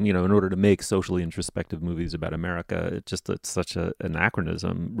introspective, you know, in order to make socially introspective movies about America. It's such an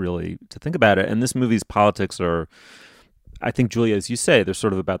anachronism, really, to think about it. And this movie's politics are, I think, Julia, as you say, they're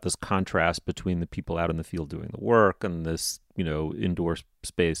sort of about this contrast between the people out in the field doing the work and this, you know, indoor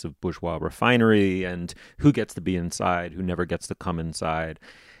space of bourgeois refinery, and who gets to be inside, who never gets to come inside.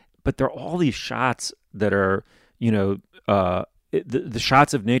 But there are all these shots that are, you know, the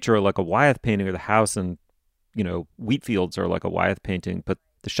shots of nature are like a Wyeth painting, or the house and, you know, wheat fields are like a Wyeth painting, but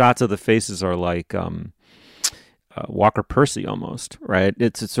the shots of the faces are like Walker Percy almost, right?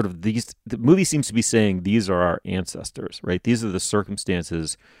 It's sort of the movie seems to be saying these are our ancestors, right? These are the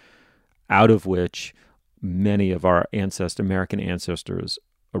circumstances out of which many of our American ancestors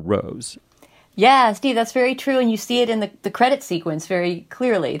arose. Yeah, Steve, that's very true. And you see it in the credit sequence very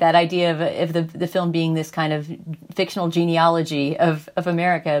clearly, that idea of the film being this kind of fictional genealogy of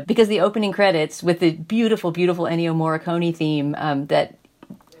America, because the opening credits with the beautiful, beautiful Ennio Morricone theme that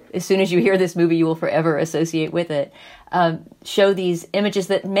as soon as you hear this movie, you will forever associate with it, show these images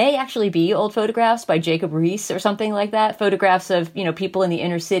that may actually be old photographs by Jacob Riis or something like that. Photographs of, people in the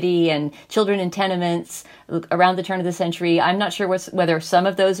inner city and children in tenements around the turn of the century. I'm not sure whether some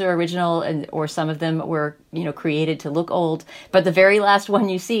of those are original or some of them were, created to look old. But the very last one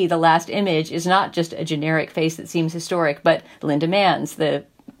you see, the last image, is not just a generic face that seems historic, but Linda Manz, the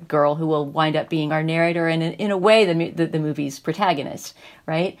girl who will wind up being our narrator and in a way the movie's protagonist,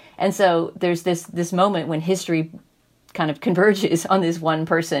 right? And so there's this moment when history kind of converges on this one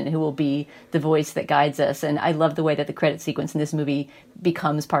person who will be the voice that guides us. And I love the way that the credit sequence in this movie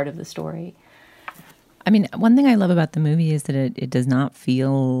becomes part of the story. I mean, one thing I love about the movie is that it does not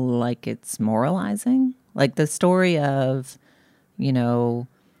feel like it's moralizing. Like the story of, the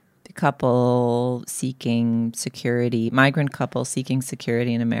couple seeking security, migrant couple seeking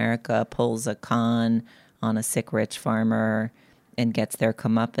security in America pulls a con on a sick rich farmer and gets their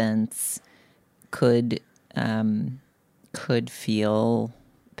comeuppance could feel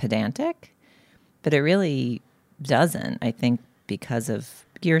pedantic, but it really doesn't. I think because of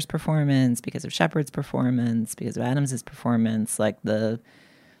Gere's performance, because of Shepard's performance, because of Adams's performance, like the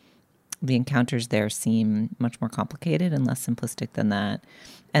encounters there seem much more complicated and less simplistic than that.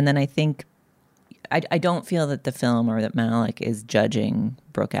 And then I think I don't feel that the film or that Malick is judging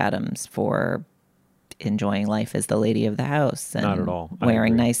Brooke Adams for enjoying life as the lady of the house and not at all.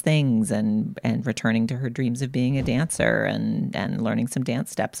 Wearing nice things and returning to her dreams of being a dancer and learning some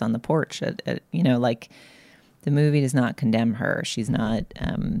dance steps on the porch. Like the movie does not condemn her. She's not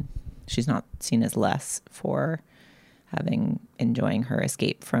seen as less for enjoying her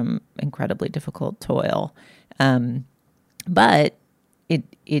escape from incredibly difficult toil. But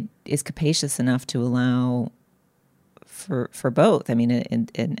it is capacious enough to allow for both. I mean,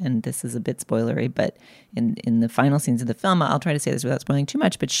 and this is a bit spoilery, but in the final scenes of the film, I'll try to say this without spoiling too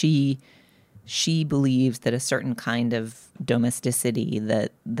much, but she believes that a certain kind of domesticity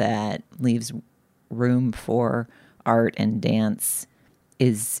that leaves room for art and dance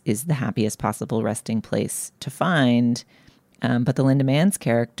is the happiest possible resting place to find. But the Linda Manz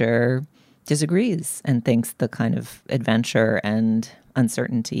character disagrees and thinks the kind of adventure and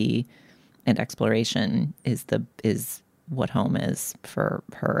uncertainty and exploration is what home is for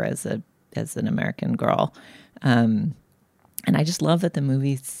her as an American girl. And I just love that the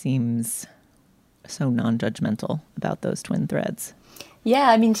movie seems so non-judgmental about those twin threads. Yeah,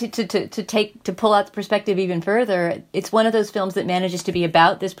 I mean, to pull out the perspective even further, it's one of those films that manages to be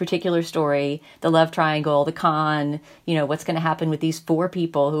about this particular story, the love triangle, the con, what's going to happen with these four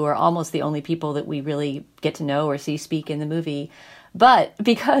people who are almost the only people that we really get to know or see speak in the movie. But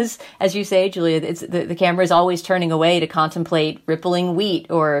because, as you say, Julia, it's the camera is always turning away to contemplate rippling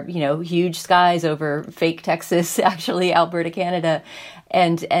wheat or, huge skies over fake Texas, actually Alberta, Canada,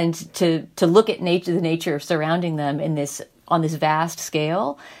 and to look at the nature surrounding them on this vast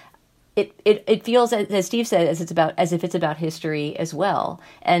scale, it feels, as Steve said, as if it's about history as well,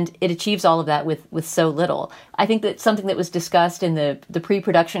 and it achieves all of that with so little. I think that something that was discussed in the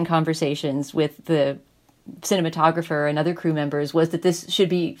pre-production conversations with the cinematographer and other crew members was that this should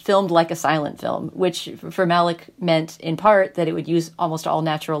be filmed like a silent film, which for Malick meant in part that it would use almost all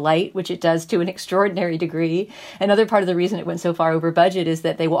natural light, which it does to an extraordinary degree. Another part of the reason it went so far over budget is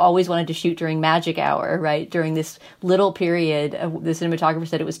that they always wanted to shoot during magic hour, right? During this little period, the cinematographer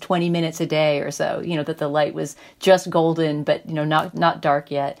said it was 20 minutes a day or so, that the light was just golden, but, not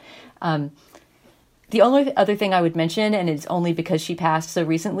dark yet. The only other thing I would mention, and it's only because she passed so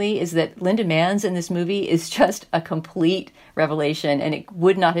recently, is that Linda Manz in this movie is just a complete revelation, and it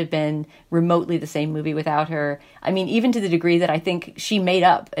would not have been remotely the same movie without her. I mean, even to the degree that I think she made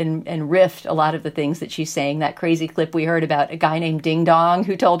up and riffed a lot of the things that she's saying. That crazy clip we heard about a guy named Ding Dong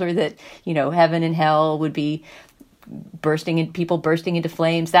who told her that, heaven and hell would be bursting into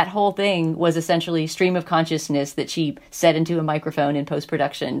flames. That whole thing was essentially stream of consciousness that she said into a microphone in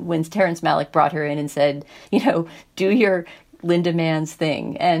post-production when Terrence Malick brought her in and said, do your Linda Manz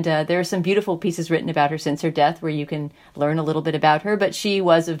thing. And there are some beautiful pieces written about her since her death where you can learn a little bit about her, but she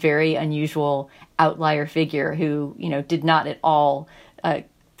was a very unusual outlier figure who, did not at all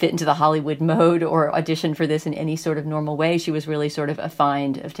fit into the Hollywood mode or audition for this in any sort of normal way. She was really sort of a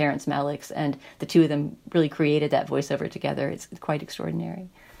find of Terrence Malick's, and the two of them really created that voiceover together. It's quite extraordinary.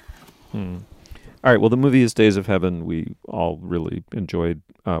 All right. Well, the movie is Days of Heaven. We all really enjoyed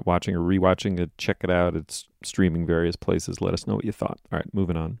watching or rewatching it. Check it out. It's streaming various places. Let us know what you thought. All right,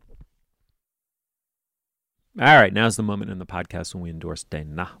 moving on. All right, now's the moment in the podcast when we endorse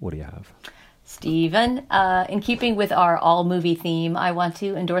Dana. What do you have? Stephen, in keeping with our all-movie theme, I want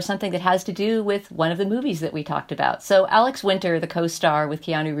to endorse something that has to do with one of the movies that we talked about. So Alex Winter, the co-star with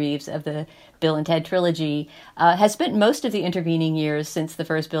Keanu Reeves of the Bill and Ted trilogy, has spent most of the intervening years since the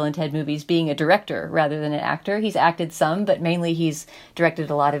first Bill and Ted movies being a director rather than an actor. He's acted some, but mainly he's directed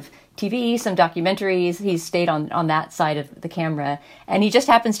a lot of TV, some documentaries. He's stayed on that side of the camera. And he just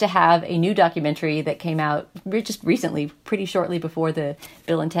happens to have a new documentary that came out just recently, pretty shortly before the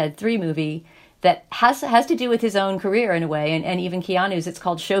Bill and Ted 3 movie, that has to do with his own career in a way, and even Keanu's. It's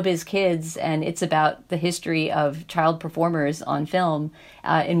called Showbiz Kids, and it's about the history of child performers on film,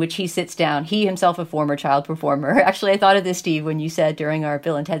 in which he sits down. He himself a former child performer. Actually, I thought of this, Steve, when you said during our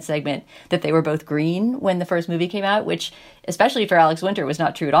Bill and Ted segment that they were both green when the first movie came out, which, especially for Alex Winter, was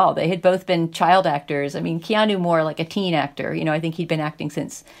not true at all. They had both been child actors. I mean, Keanu more like a teen actor. I think he'd been acting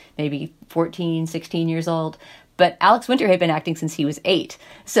since maybe 14, 16 years old. But Alex Winter had been acting since he was 8,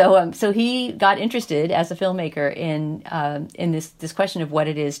 so he got interested as a filmmaker in this question of what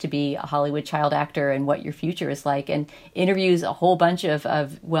it is to be a Hollywood child actor and what your future is like, and interviews a whole bunch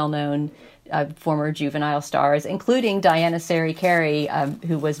of well-known former juvenile stars, including Diana Sari Carey,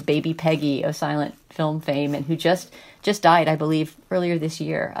 who was Baby Peggy of silent film fame and who just died, I believe, earlier this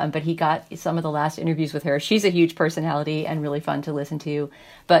year. But he got some of the last interviews with her. She's a huge personality and really fun to listen to.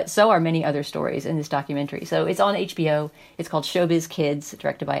 But so are many other stories in this documentary. So it's on HBO. It's called Showbiz Kids,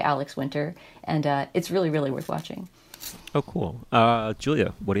 directed by Alex Winter. And it's really, really worth watching. Oh, cool.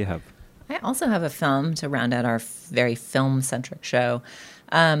 Julia, what do you have? I also have a film to round out our very film-centric show.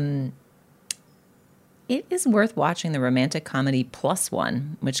 It is worth watching the romantic comedy Plus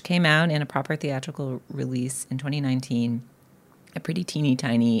One, which came out in a proper theatrical release in 2019. A pretty teeny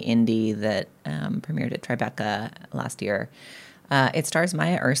tiny indie that premiered at Tribeca last year. It stars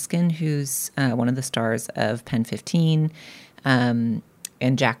Maya Erskine, who's one of the stars of Pen 15, and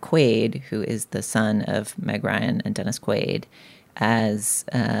Jack Quaid, who is the son of Meg Ryan and Dennis Quaid, as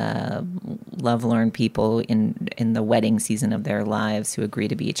love-lorn people in the wedding season of their lives who agree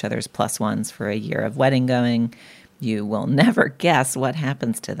to be each other's plus ones for a year of wedding going. You will never guess what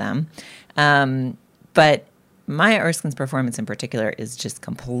happens to them. But Maya Erskine's performance in particular is just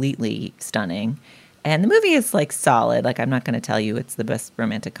completely stunning. And the movie is solid. I'm not going to tell you it's the best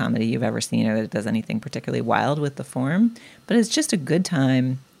romantic comedy you've ever seen or that it does anything particularly wild with the form, but it's just a good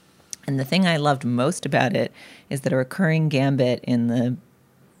time. And the thing I loved most about it is that a recurring gambit in the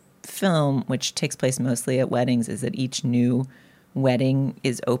film, which takes place mostly at weddings, is that each new wedding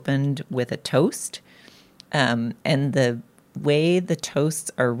is opened with a toast. And the way the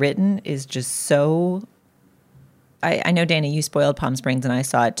toasts are written is just so... I know, Dana, you spoiled Palm Springs, and I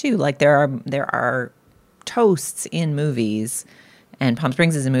saw it too. There are toasts in movies, and Palm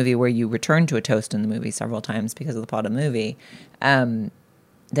Springs is a movie where you return to a toast in the movie several times because of the plot of the movie.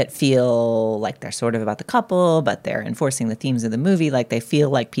 That feel like they're sort of about the couple, but they're enforcing the themes of the movie. They feel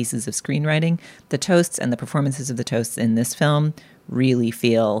like pieces of screenwriting. The toasts and the performances of the toasts in this film really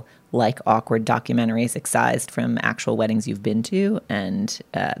feel like awkward documentaries excised from actual weddings you've been to, and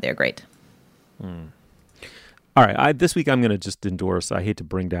they're great. All right, this week I'm going to just endorse, I hate to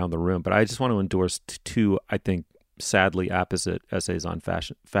bring down the room, but I just want to endorse two, I think, sadly opposite essays on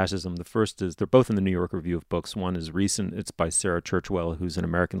fascism. The first is, they're both in the New York Review of Books. One is recent. It's by Sarah Churchwell, who's an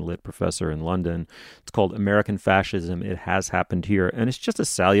American lit professor in London. It's called American Fascism, It Has Happened Here. And it's just a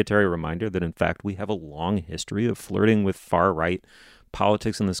salutary reminder that, in fact, we have a long history of flirting with far-right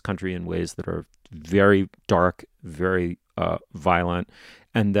politics in this country in ways that are very dark, very violent,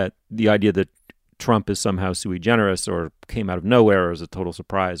 and that the idea that Trump is somehow sui generis or came out of nowhere or is a total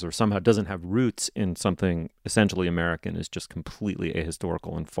surprise or somehow doesn't have roots in something essentially American is just completely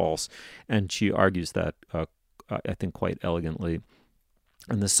ahistorical and false. And she argues that, I think, quite elegantly.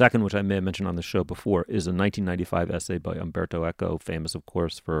 And the second, which I may have mentioned on the show before, is a 1995 essay by Umberto Eco, famous, of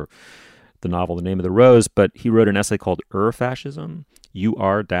course, for the novel The Name of the Rose. But he wrote an essay called Fascism,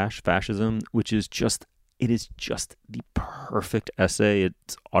 UR-Fascism, which is just... It is just the perfect essay.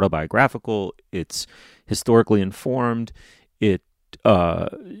 It's autobiographical. It's historically informed. It,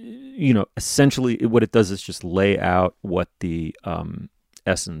 essentially what it does is just lay out what the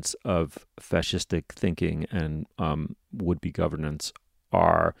essence of fascistic thinking and would-be governance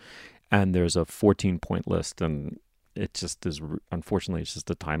are. And there's a 14-point list, and it just is, unfortunately, it's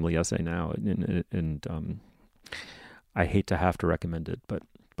just a timely essay now. And I hate to have to recommend it, but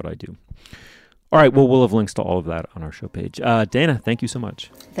I do. All right, well, we'll have links to all of that on our show page. Dana, thank you so much.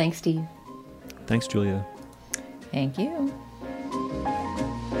 Thanks, Steve. Thanks, Julia. Thank you.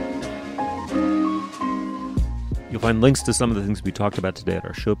 You'll find links to some of the things we talked about today at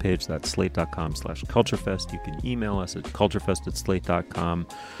our show page. That's slate.com/culturefest. You can email us at culturefest@slate.com.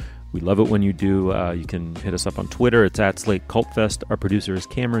 We love it when you do. You can hit us up on Twitter. It's at Slate Cult Fest. Our producer is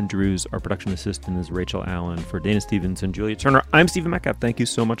Cameron Drews. Our production assistant is Rachel Allen. For Dana Stevens and Julia Turner, I'm Stephen Metcalf. Thank you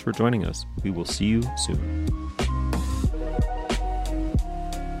so much for joining us. We will see you soon.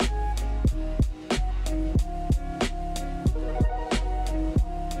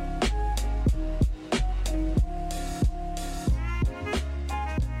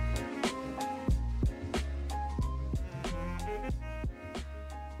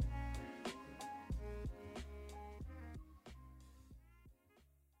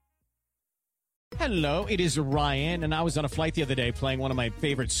 Hello, it is Ryan, and I was on a flight the other day playing one of my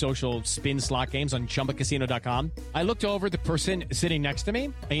favorite social spin slot games on ChumbaCasino.com. I looked over at the person sitting next to me,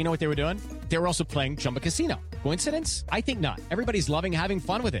 and you know what they were doing? They were also playing Chumba Casino. Coincidence? I think not. Everybody's loving having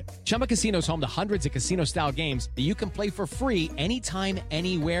fun with it. Chumba Casino is home to hundreds of casino-style games that you can play for free anytime,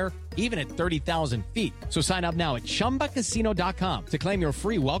 anywhere, even at 30,000 feet. So sign up now at ChumbaCasino.com to claim your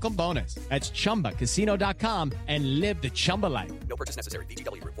free welcome bonus. That's ChumbaCasino.com and live the Chumba life. No purchase necessary.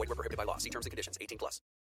 VGW. Void where prohibited by law. See terms and conditions. 18+.